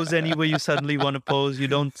pose any way you suddenly want to pose. You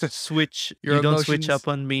don't switch. Your you don't switch emotions- up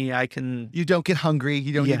on me. I can You don't get hungry.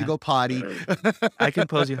 You don't need to Yeah. go potty. I can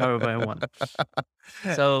pose you however I want.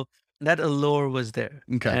 So that allure was there.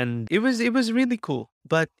 Okay. And it was really cool.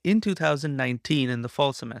 But in 2019, in the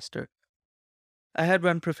fall semester, I had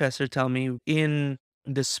one professor tell me in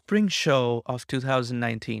the spring show of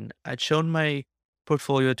 2019, I'd shown my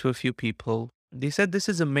portfolio to a few people. They said, this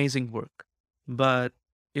is amazing work. But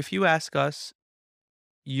if you ask us,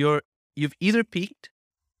 you've either peaked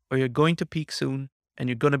or you're going to peak soon and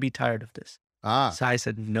you're going to be tired of this. Ah, So I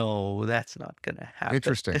said, no, that's not going to happen.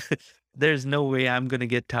 interesting. There's no way I'm going to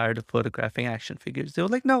get tired of photographing action figures. They were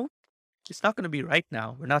like, no, it's not going to be right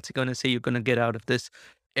now. We're not going to say you're going to get out of this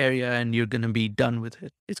area and you're going to be done with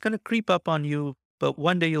it. It's going to creep up on you, but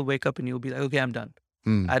one day you'll wake up and you'll be like, okay, I'm done.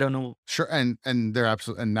 Hmm. I don't know. Sure. And they're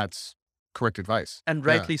absolutely, and that's correct advice. And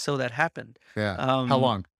Yeah. rightly so, that happened. Yeah. How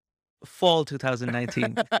long? Fall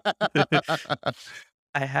 2019.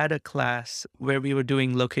 I had a class where we were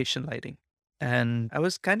doing location lighting. And I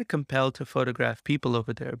was kind of compelled to photograph people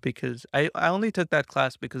over there because I only took that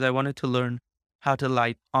class because I wanted to learn how to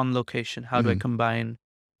light on location. How do I Mhm. combine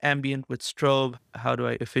ambient with strobe? How do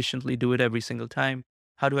I efficiently do it every single time?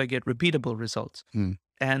 How do I get repeatable results? Hmm.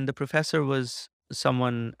 And the professor was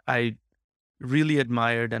someone I really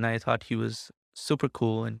admired and I thought he was super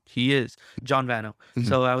cool, and he is, John Vano. Mhm.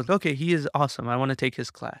 So I was, okay, he is awesome. I want to take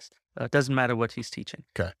his class. It doesn't matter what he's teaching.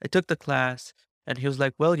 Okay. I took the class and he was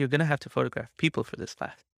like, well, you're going to have to photograph people for this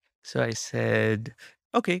class. So I said,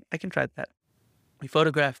 okay, I can try that. We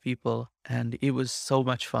photographed people and it was so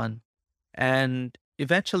much fun. And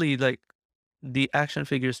eventually, like, the action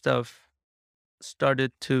figure stuff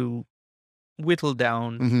started to whittle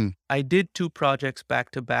down. Hmm. I did 2 projects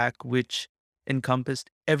back to back, which encompassed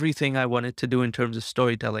everything I wanted to do in terms of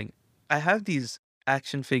storytelling. I have these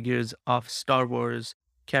action figures of Star Wars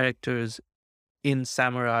characters in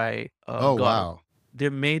samurai Oh, garb. wow.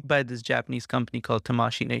 They're made by this Japanese company called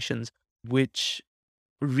Tamashii Nations, which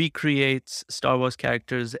recreates Star Wars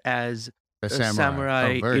characters as A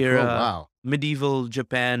samurai Oh, very era cool. Wow. medieval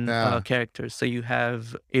Japan Yeah. characters. So you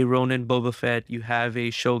have a Ronin Boba Fett, you have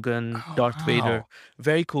a Shogun Oh, Darth Vader. wow.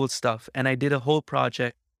 Very cool stuff. And I did a whole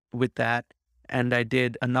project with that. And I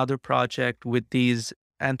did another project with these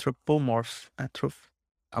I'm going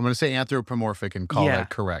to say anthropomorphic and call Yeah. that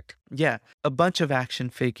correct. Yeah, a bunch of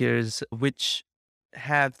action figures which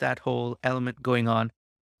have that whole element going on.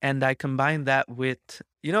 And I combine that with,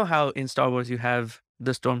 you know how in Star Wars you have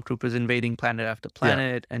the stormtroopers invading planet after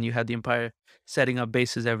planet and you had the Empire setting up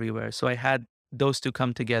bases everywhere. So I had those two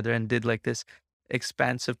come together and did like this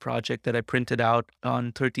expansive project that I printed out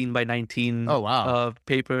on 13 by 19 Oh, wow.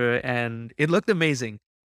 paper, and it looked amazing.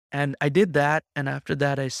 And I did that. And after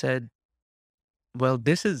that, I said, well,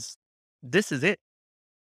 this is it.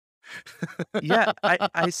 Yeah,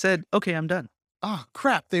 I said, okay, I'm done. Oh,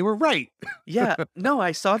 crap. They were right. Yeah, no,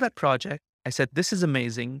 I saw that project I said, this is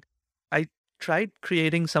amazing. I tried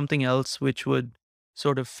creating something else which would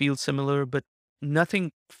sort of feel similar, but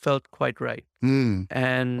nothing felt quite right. Mm.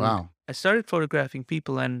 And Wow. I started photographing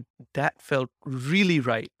people, and that felt really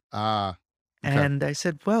right. Okay. And I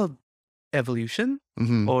said, well, evolution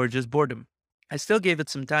Hmm. or just boredom. I still gave it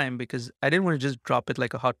some time because I didn't want to just drop it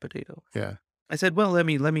like a hot potato. Yeah. I said, well, let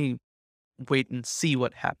me wait and see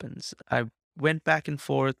what happens. I went back and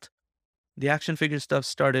forth. The action figure stuff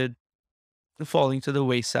started falling to the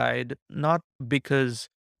wayside, not because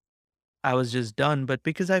I was just done, but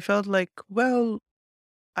because I felt like, well,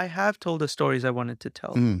 I have told the stories I wanted to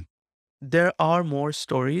tell. Mm. There are more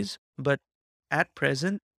stories, but at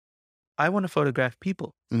present, I want to photograph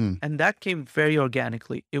people. Mm. And that came very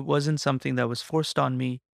organically. It wasn't something that was forced on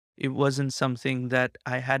me. It wasn't something that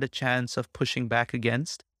I had a chance of pushing back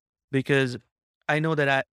against, because I know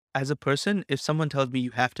that as a person, if someone tells me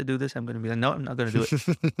you have to do this, I'm going to be like, no, I'm not going to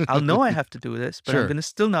do it. I'll know I have to do this, but I'm Sure. going to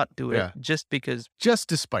still not do it Yeah. just because. Just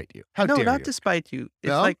despite you. How No, dare not you? despite you. It's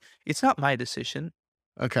No? like, it's not my decision.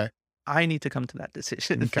 Okay. I need to come to that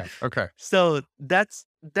decision. Okay. Okay. So that's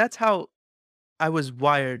how I was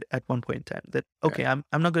wired at one point in time. That okay, I'm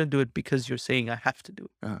not going to do it because you're saying I have to do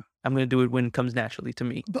it. Uh-huh. I'm going to do it when it comes naturally to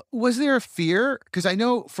me. But was there a fear? Because I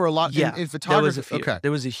know for a lot Yeah, in photography. there was a fear. Okay.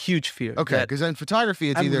 There was a huge fear. Okay. that Because in photography,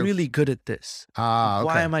 it's I'm either. really good at this. Okay.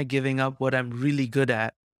 Why am I giving up what I'm really good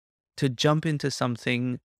at to jump into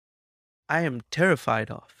something I am terrified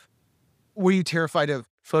of? Were you terrified of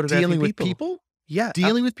Photographing dealing with people. people? Yeah,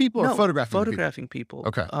 Dealing with people or no, photographing with people? photographing people.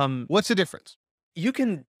 Okay. Um, What's the difference? you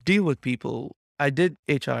can deal with people. I did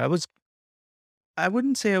HR. I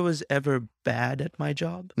wouldn't say I was ever bad at my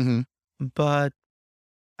job, Mhm. but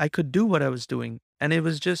I could do what I was doing. And it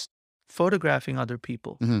was just photographing other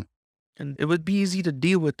people. Mhm. And it would be easy to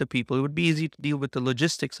deal with the people. It would be easy to deal with the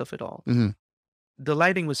logistics of it all. Mhm. The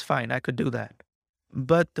lighting was fine. I could do that.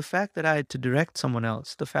 But the fact that I had to direct someone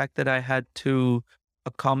else, the fact that I had to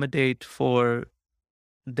accommodate for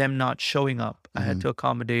them not showing up, I had Mhm. to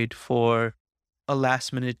accommodate for a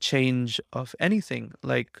last minute change of anything,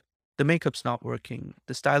 like the makeup's not working,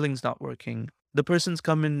 the styling's not working, the person's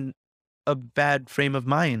come in a bad frame of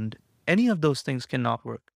mind. Any of those things cannot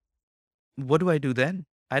work. What do I do then?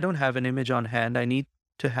 I don't have an image on hand. I need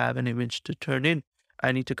to have an image to turn in.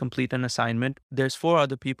 I need to complete an assignment. There's 4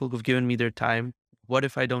 other people who've given me their time. What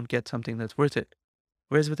if I don't get something that's worth it?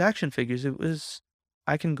 Whereas with action figures, it was,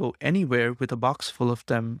 I can go anywhere with a box full of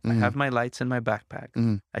them. I Mhm. have my lights in my backpack.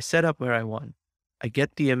 Mhm. I set up where I want. I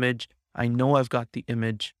get the image. I know I've got the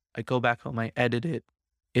image. I go back home. I edit it.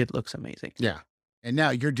 It looks amazing. Yeah. And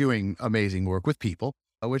now you're doing amazing work with people,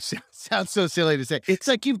 which sounds so silly to say. It's It's-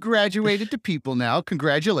 like you've graduated to people now.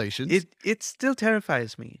 Congratulations. It still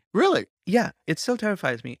terrifies me. Really? Yeah, it still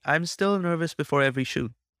terrifies me. I'm still nervous before every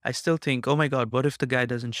shoot. I still think, oh my God, what if the guy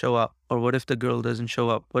doesn't show up? Or what if the girl doesn't show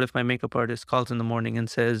up? What if my makeup artist calls in the morning and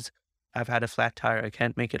says, I've had a flat tire. I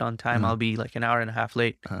can't make it on time. Mhm. I'll be like an hour and a half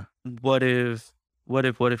late. Uh-huh. What if?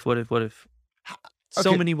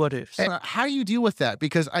 So Okay. many what ifs. How do you deal with that?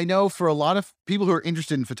 Because I know for a lot of people who are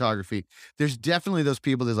interested in photography, there's definitely those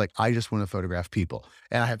people that's like, I just want to photograph people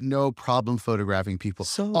and I have no problem photographing people.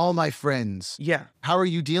 So- all my friends. Yeah. How are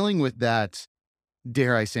you dealing with that,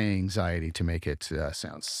 dare I say, anxiety to make it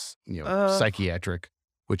sounds, psychiatric,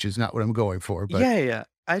 which is not what I'm going for, but Yeah.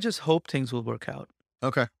 I just hope things will work out.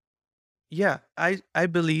 okay. Yeah. I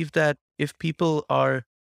believe that if people are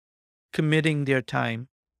committing their time,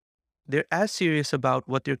 they're as serious about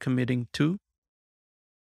what they're committing to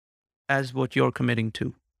as what you're committing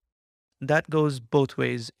to. That goes both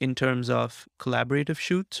ways in terms of collaborative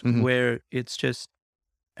shoots, Mhm. where it's just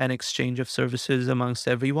an exchange of services amongst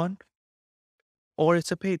everyone, or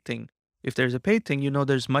it's a paid thing. If there's a paid thing,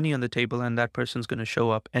 there's money on the table and that person's going to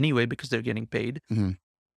show up anyway because they're getting paid. Mhm.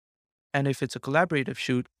 And if it's a collaborative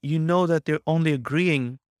shoot, that they're only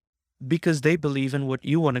agreeing because they believe in what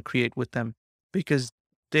you want to create with them, because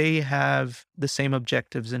they have the same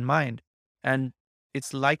objectives in mind. And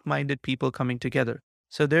it's like-minded people coming together.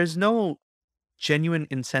 So there's no genuine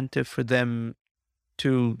incentive for them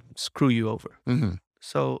to screw you over. Mhm.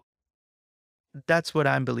 So that's what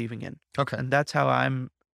I'm believing in. Okay. And that's how I'm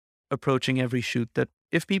approaching every shoot, that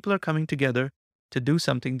if people are coming together to do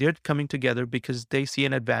something, they're coming together because they see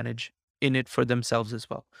an advantage in it for themselves as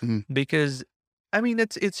well. Mhm. Because,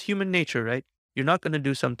 it's human nature, right? You're not going to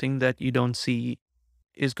do something that you don't see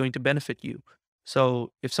is going to benefit you.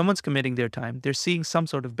 So if someone's committing their time, they're seeing some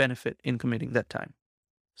sort of benefit in committing that time.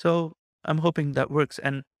 So I'm hoping that works.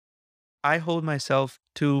 And I hold myself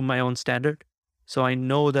to my own standard. So I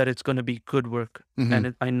know that it's going to be good work. Mhm.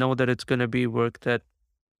 And I know that it's going to be work that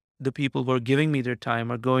the people who are giving me their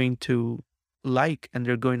time are going to like, and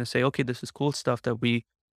they're going to say, okay, this is cool stuff that we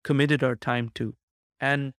committed our time to.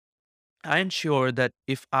 And I ensure that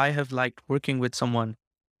if I have liked working with someone,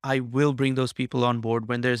 I will bring those people on board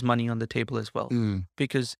when there's money on the table as well. Mm,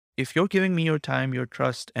 Because if you're giving me your time, your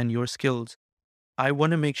trust, and your skills, I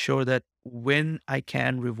want to make sure that when I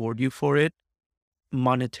can reward you for it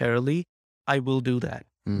monetarily, I will do that.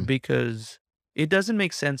 mm. Because it doesn't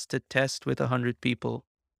make sense to test with 100 people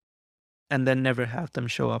and then never have them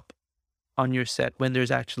show up on your set when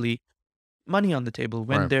there's actually money on the table,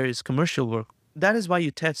 when Right. there is commercial work. That is why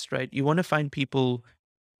you test, right? You want to find people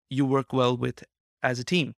you work well with as a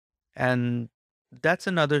team. And that's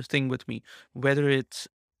another thing with me, whether it's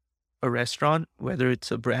a restaurant, whether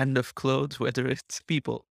it's a brand of clothes, whether it's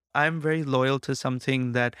people. I'm very loyal to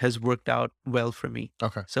something that has worked out well for me.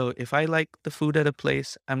 Okay. So if I like the food at a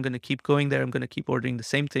place, I'm going to keep going there. I'm going to keep ordering the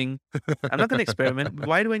same thing. I'm not going to experiment.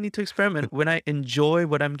 Why do I need to experiment when I enjoy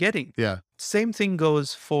what I'm getting? Yeah. Same thing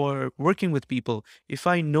goes for working with people. If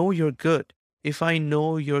I know you're good, if I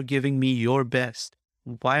know you're giving me your best,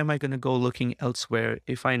 why am I going to go looking elsewhere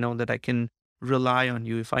if I know that I can rely on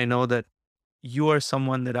you, if I know that you are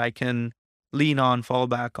someone that I can lean on, fall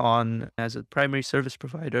back on as a primary service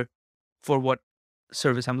provider for what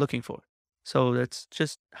service I'm looking for? So that's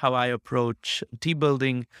just how I approach team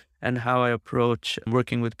building and how I approach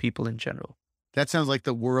working with people in general. That sounds like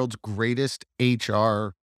the world's greatest HR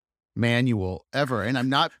manual ever. And I'm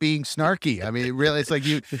not being snarky. I mean, it really, it's like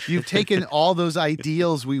you've taken all those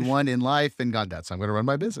ideals we want in life and gone, that's how I'm going to run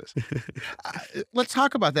my business. Let's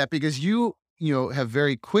talk about that, because you have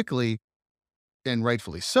very quickly, and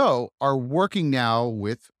rightfully so, are working now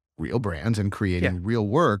with real brands and creating real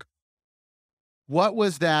work. What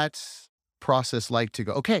was that process like to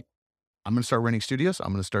go, okay, I'm going to start renting studios.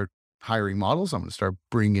 I'm going to start hiring models. I'm going to start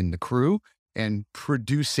bringing in the crew and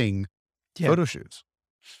producing photo shoots.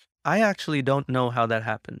 I actually don't know how that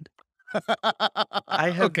happened.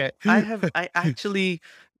 Okay. I actually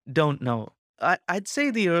don't know. I'd say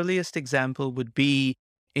the earliest example would be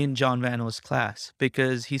in John Vano's class,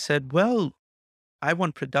 because he said, well, I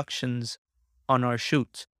want productions on our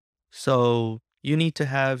shoots. So you need to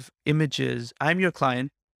have images. I'm your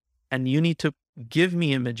client, and you need to give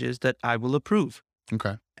me images that I will approve.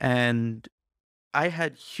 Okay. And I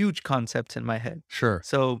had huge concepts in my head. Sure.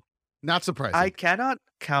 So not surprising. I cannot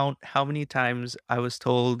count how many times I was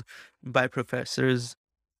told by professors,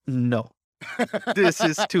 no, this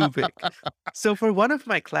is too big. So for one of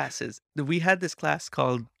my classes, we had this class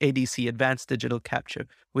called ADC, Advanced Digital Capture,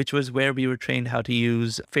 which was where we were trained how to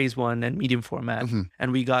use phase 1 and medium format. Mm-hmm.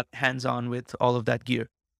 And we got hands-on with all of that gear.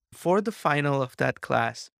 For the final of that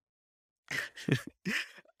class,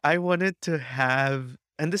 I wanted to have,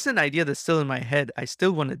 and this is an idea that's still in my head, I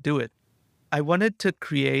still want to do it. I wanted to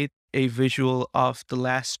create a visual of the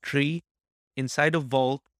last tree inside a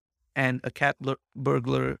vault and a cat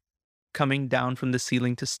burglar coming down from the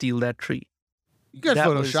ceiling to steal that tree. You got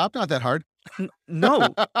Photoshop, not that hard.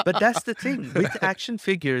 No, but that's the thing. With action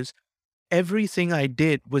figures, everything I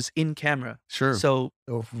did was in camera. Sure. So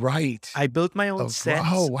right. I built my own sets.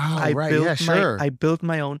 Oh, wow. I built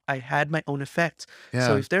my own, I had my own effects. Yeah.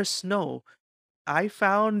 So if there's snow, I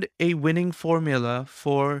found a winning formula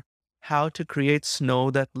for how to create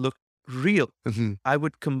snow that looked real. Mm-hmm. I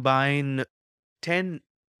would combine 10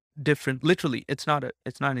 different, literally, it's not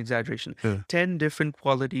an exaggeration, 10 different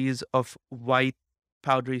qualities of white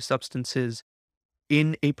powdery substances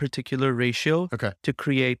in a particular ratio to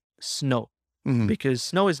create snow. Mm-hmm. Because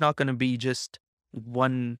snow is not going to be just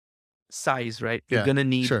one size, right? You're going to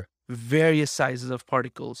need various sizes of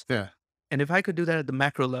particles. Yeah. And if I could do that at the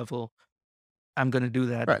macro level, I'm going to do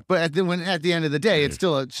that. Right. But at the end of the day, it's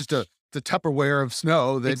still just a Tupperware of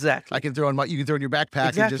snow that I can throw in you can throw in your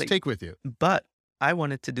backpack and just take with you. But I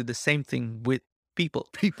wanted to do the same thing with people.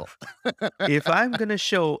 If I'm going to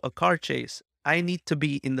show a car chase, I need to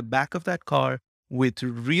be in the back of that car with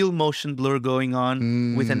real motion blur going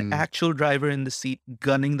on, with an actual driver in the seat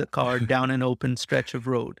gunning the car down an open stretch of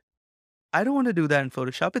road. I don't want to do that in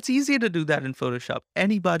Photoshop. It's easier to do that in Photoshop.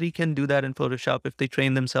 Anybody can do that in Photoshop if they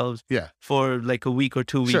train themselves for like a week or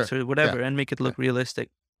 2 weeks or whatever and make it look realistic.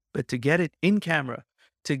 But to get it in camera,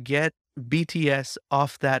 to get BTS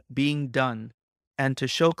off that being done, and to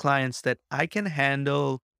show clients that I can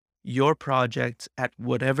handle your projects at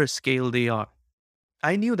whatever scale they are.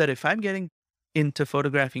 I knew that if I'm getting into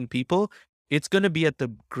photographing people, it's going to be at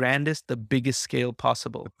the grandest, the biggest scale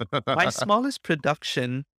possible. My smallest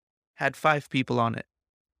production had 5 people on it.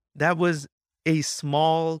 That was a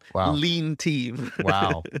small, lean team.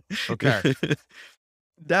 Wow. Okay.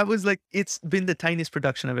 That was like, it's been the tiniest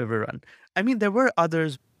production I've ever run. I mean, there were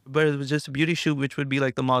others but it was just a beauty shoot, which would be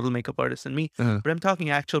like the model, makeup artist, and me. Uh-huh. But I'm talking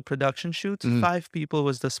actual production shoots. Mhm. 5 people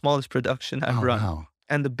was the smallest production I've Oh, run. wow.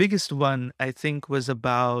 And the biggest one, I think, was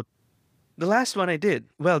about the last one I did.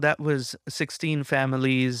 Well, that was 16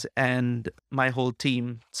 families and my whole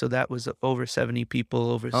team. So that was over 70 people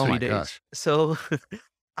over Oh 3 my days. gosh. So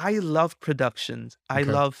I love productions. I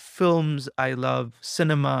Okay. love films. I love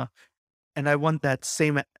cinema. And I want that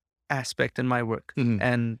same aspect in my work. Mhm.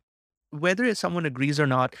 And whether someone agrees or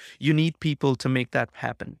not, you need people to make that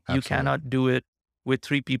happen. You Absolutely. cannot do it with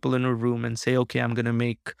 3 people in a room and say, okay, I'm going to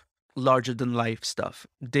make larger than life stuff.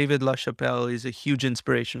 David LaChapelle is a huge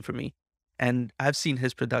inspiration for me. And I've seen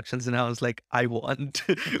his productions and I was like, I want,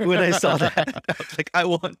 when I saw that, I was like, I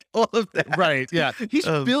want all of that. Right. Yeah.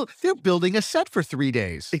 They're building a set for 3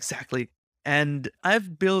 days. Exactly. And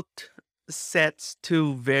I've built sets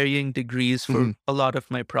to varying degrees for Mhm. a lot of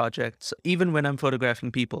my projects, even when I'm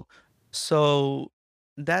photographing people. So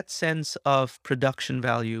that sense of production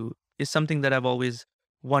value is something that I've always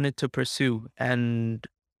wanted to pursue. And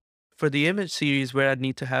for the image series where I'd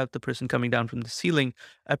need to have the person coming down from the ceiling,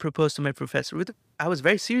 I proposed to my professor. I was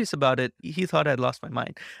very serious about it. He thought I'd lost my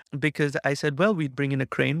mind because I said, well, we'd bring in a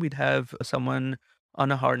crane. We'd have someone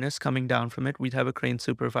on a harness coming down from it. We'd have a crane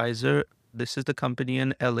supervisor. This is the company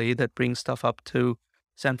in LA that brings stuff up to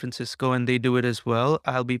San Francisco and they do it as well.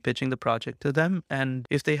 I'll be pitching the project to them. And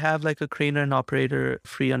if they have like a crane or an operator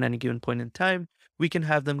free on any given point in time, we can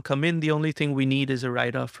have them come in. The only thing we need is a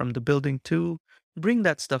write-off from the building to bring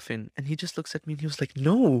that stuff in. And he just looks at me and he was like,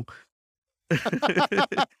 no.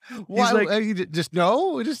 Why? like- Just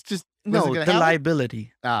no? Just wasn't No, gonna the happen?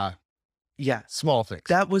 liability. Yeah. Small things.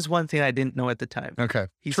 That was one thing I didn't know at the time. Okay.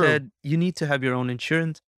 He True. said, you need to have your own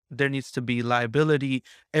insurance. There needs to be liability.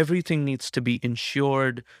 Everything needs to be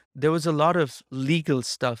insured. There was a lot of legal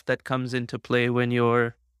stuff that comes into play when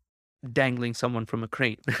you're dangling someone from a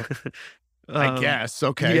crane. I guess.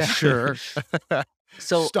 Okay. yeah. Sure.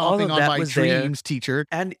 So all Stomping of on that my was there. dreams, teacher.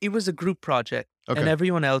 And it was a group project. Okay. And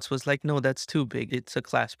everyone else was like, no, that's too big. It's a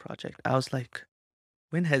class project. I was like,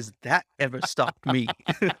 when has that ever stopped me?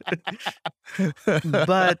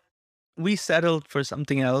 But we settled for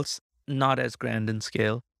something else, not as grand in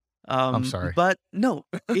scale. I'm sorry. But no,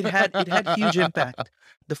 it had huge impact.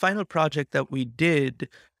 The final project that we did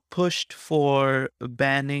pushed for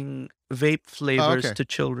banning vape flavors okay. to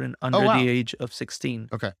children under wow. the age of 16.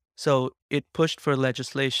 Okay. So it pushed for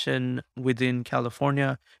legislation within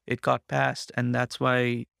California. It got passed, and that's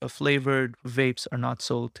why flavored vapes are not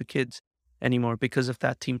sold to kids anymore because of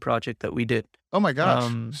that team project that we did. Oh my gosh.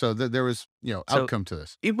 Um, So there was, so- outcome to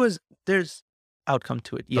this. There's outcome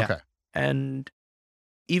to it, yeah. Okay. And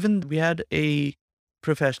even we had a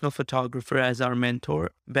professional photographer as our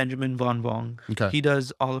mentor, Benjamin Von Wong. Okay. He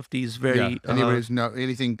does all of these very Anybody who's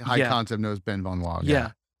anything high yeah. concept knows Ben Von Wong.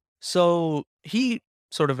 yeah. So he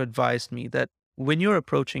sort of advised me that when you're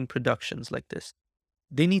approaching productions like this,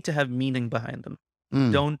 they need to have meaning behind them.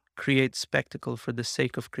 Mm. Don't create spectacle for the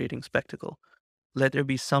sake of creating spectacle. Let there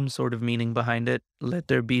be some sort of meaning behind it. Let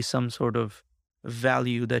there be some sort of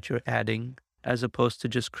value that you're adding as opposed to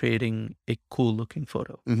just creating a cool looking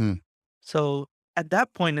photo. Mm-hmm. So at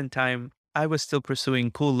that point in time, I was still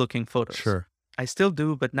pursuing cool looking photos. Sure. I still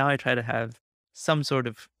do, but now I try to have some sort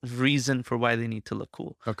of reason for why they need to look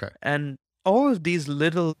cool. Okay. And all of these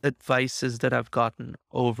little advices that I've gotten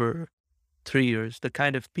over 3 years, the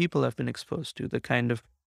kind of people I've been exposed to, the kind of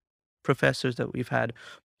professors that we've had,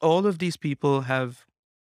 all of these people have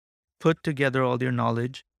put together all their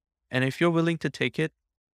knowledge. And if you're willing to take it,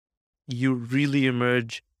 you really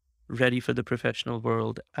emerge ready for the professional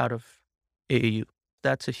world out of AAU.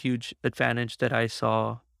 That's a huge advantage that I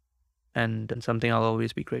saw and something I'll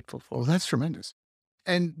always be grateful for. Well, that's tremendous.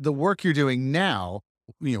 And the work you're doing now,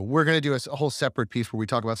 we're going to do a whole separate piece where we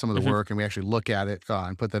talk about some of the Mhm. work and we actually look at it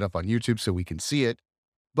and put that up on YouTube so we can see it.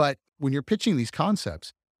 But when you're pitching these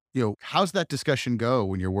concepts, how's that discussion go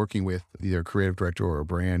when you're working with either a creative director or a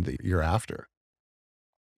brand that you're after?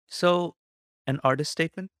 So an artist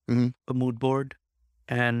statement, Mhm. a mood board,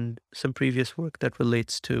 and some previous work that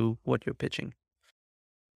relates to what you're pitching.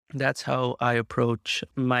 That's how I approach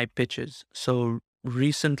my pitches. So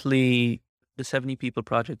recently, the 70 People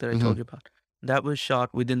project that I told you about, that was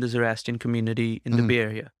shot within the Zoroastrian community in the Mhm. Bay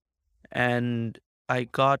Area. And I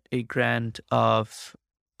got a grant of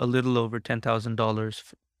a little over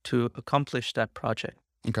 $10,000 to accomplish that project.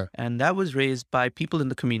 Okay. And that was raised by people in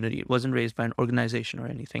the community. It wasn't raised by an organization or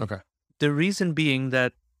anything. Okay. The reason being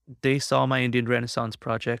that they saw my Indian Renaissance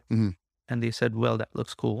project Mhm. and they said, well, that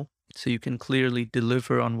looks cool. So you can clearly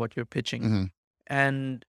deliver on what you're pitching. Mhm.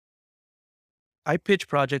 And I pitch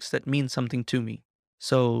projects that mean something to me.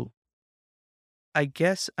 So I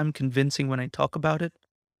guess I'm convincing when I talk about it,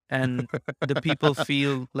 and the people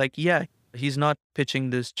feel like, yeah, he's not pitching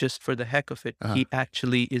this just for the heck of it. Uh-huh. He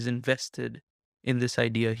actually is invested in this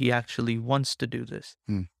idea. He actually wants to do this.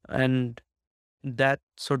 Hmm. And that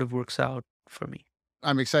sort of works out for me.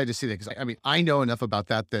 I'm excited to see that because I mean, I know enough about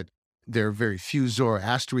that there are very few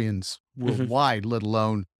Zoroastrians worldwide, let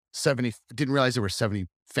alone 70. Didn't realize there were 70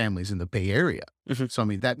 families in the Bay Area. So, I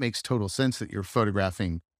mean, that makes total sense that you're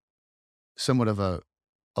photographing somewhat of a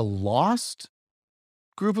lost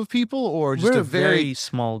group of people, or just We're a very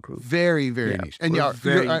small group. very, very Yeah, niche. And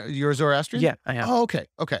we're you're a Zoroastrian? Yeah, I am. Oh, okay.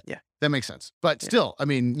 Okay. Yeah. That makes sense. But Yeah. still, I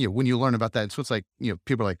mean, when you learn about that, it's like,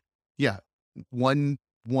 people are like, yeah,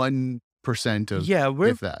 1% of, Yeah,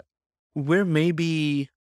 if that. we're maybe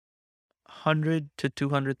 100 to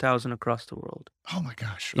 200,000 across the world. Oh my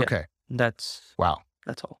gosh. Yeah. Okay. That's Wow.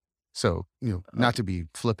 all. So, not to be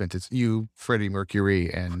flippant, it's you, Freddie Mercury,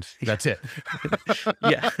 and that's it.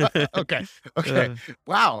 Yeah. Okay. Okay.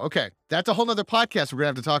 Wow. Okay. That's a whole nother podcast we're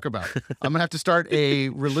going to have to talk about. I'm going to have to start a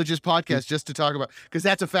religious podcast just to talk about, because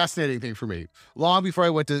that's a fascinating thing for me. Long before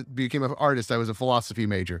I became an artist, I was a philosophy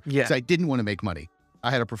major. Yeah. Because I didn't want to make money.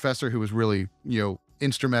 I had a professor who was really,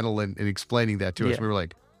 instrumental in explaining that to us. Yeah. We were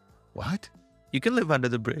like, what? You can live under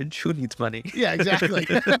the bridge. Who needs money? Yeah, exactly.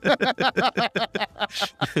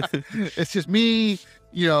 It's just me,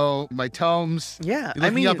 my tomes. Yeah.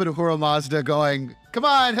 Looking up at Uhura Mazda going, come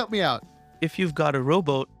on, help me out. If you've got a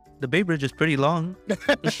rowboat, the Bay Bridge is pretty long.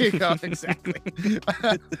 Exactly.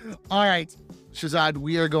 All right, Shahzad,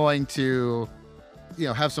 we are going to,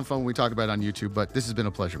 have some fun when we talk about it on YouTube, but this has been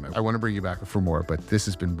a pleasure, man. I want to bring you back for more, but this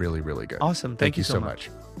has been really, really good. Awesome. Thank you so much.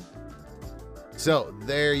 So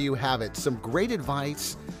there you have it, some great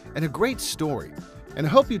advice and a great story. And I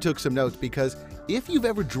hope you took some notes, because if you've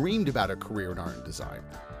ever dreamed about a career in art and design,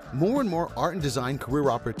 more and more art and design career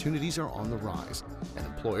opportunities are on the rise, and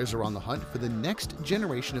employers are on the hunt for the next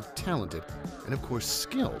generation of talented and, of course,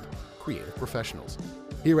 skilled creative professionals.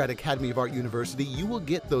 Here at Academy of Art University, you will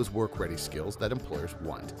get those work-ready skills that employers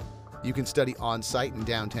want. You can study on-site in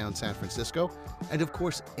downtown San Francisco and, of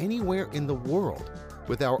course, anywhere in the world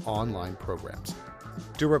with our online programs.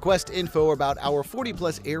 To request info about our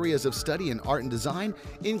 40-plus areas of study in art and design,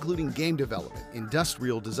 including game development,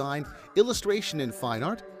 industrial design, illustration, and fine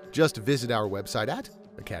art, just visit our website at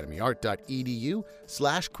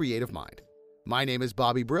academyart.edu/creativemind. My name is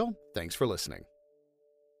Bobby Brill. Thanks for listening.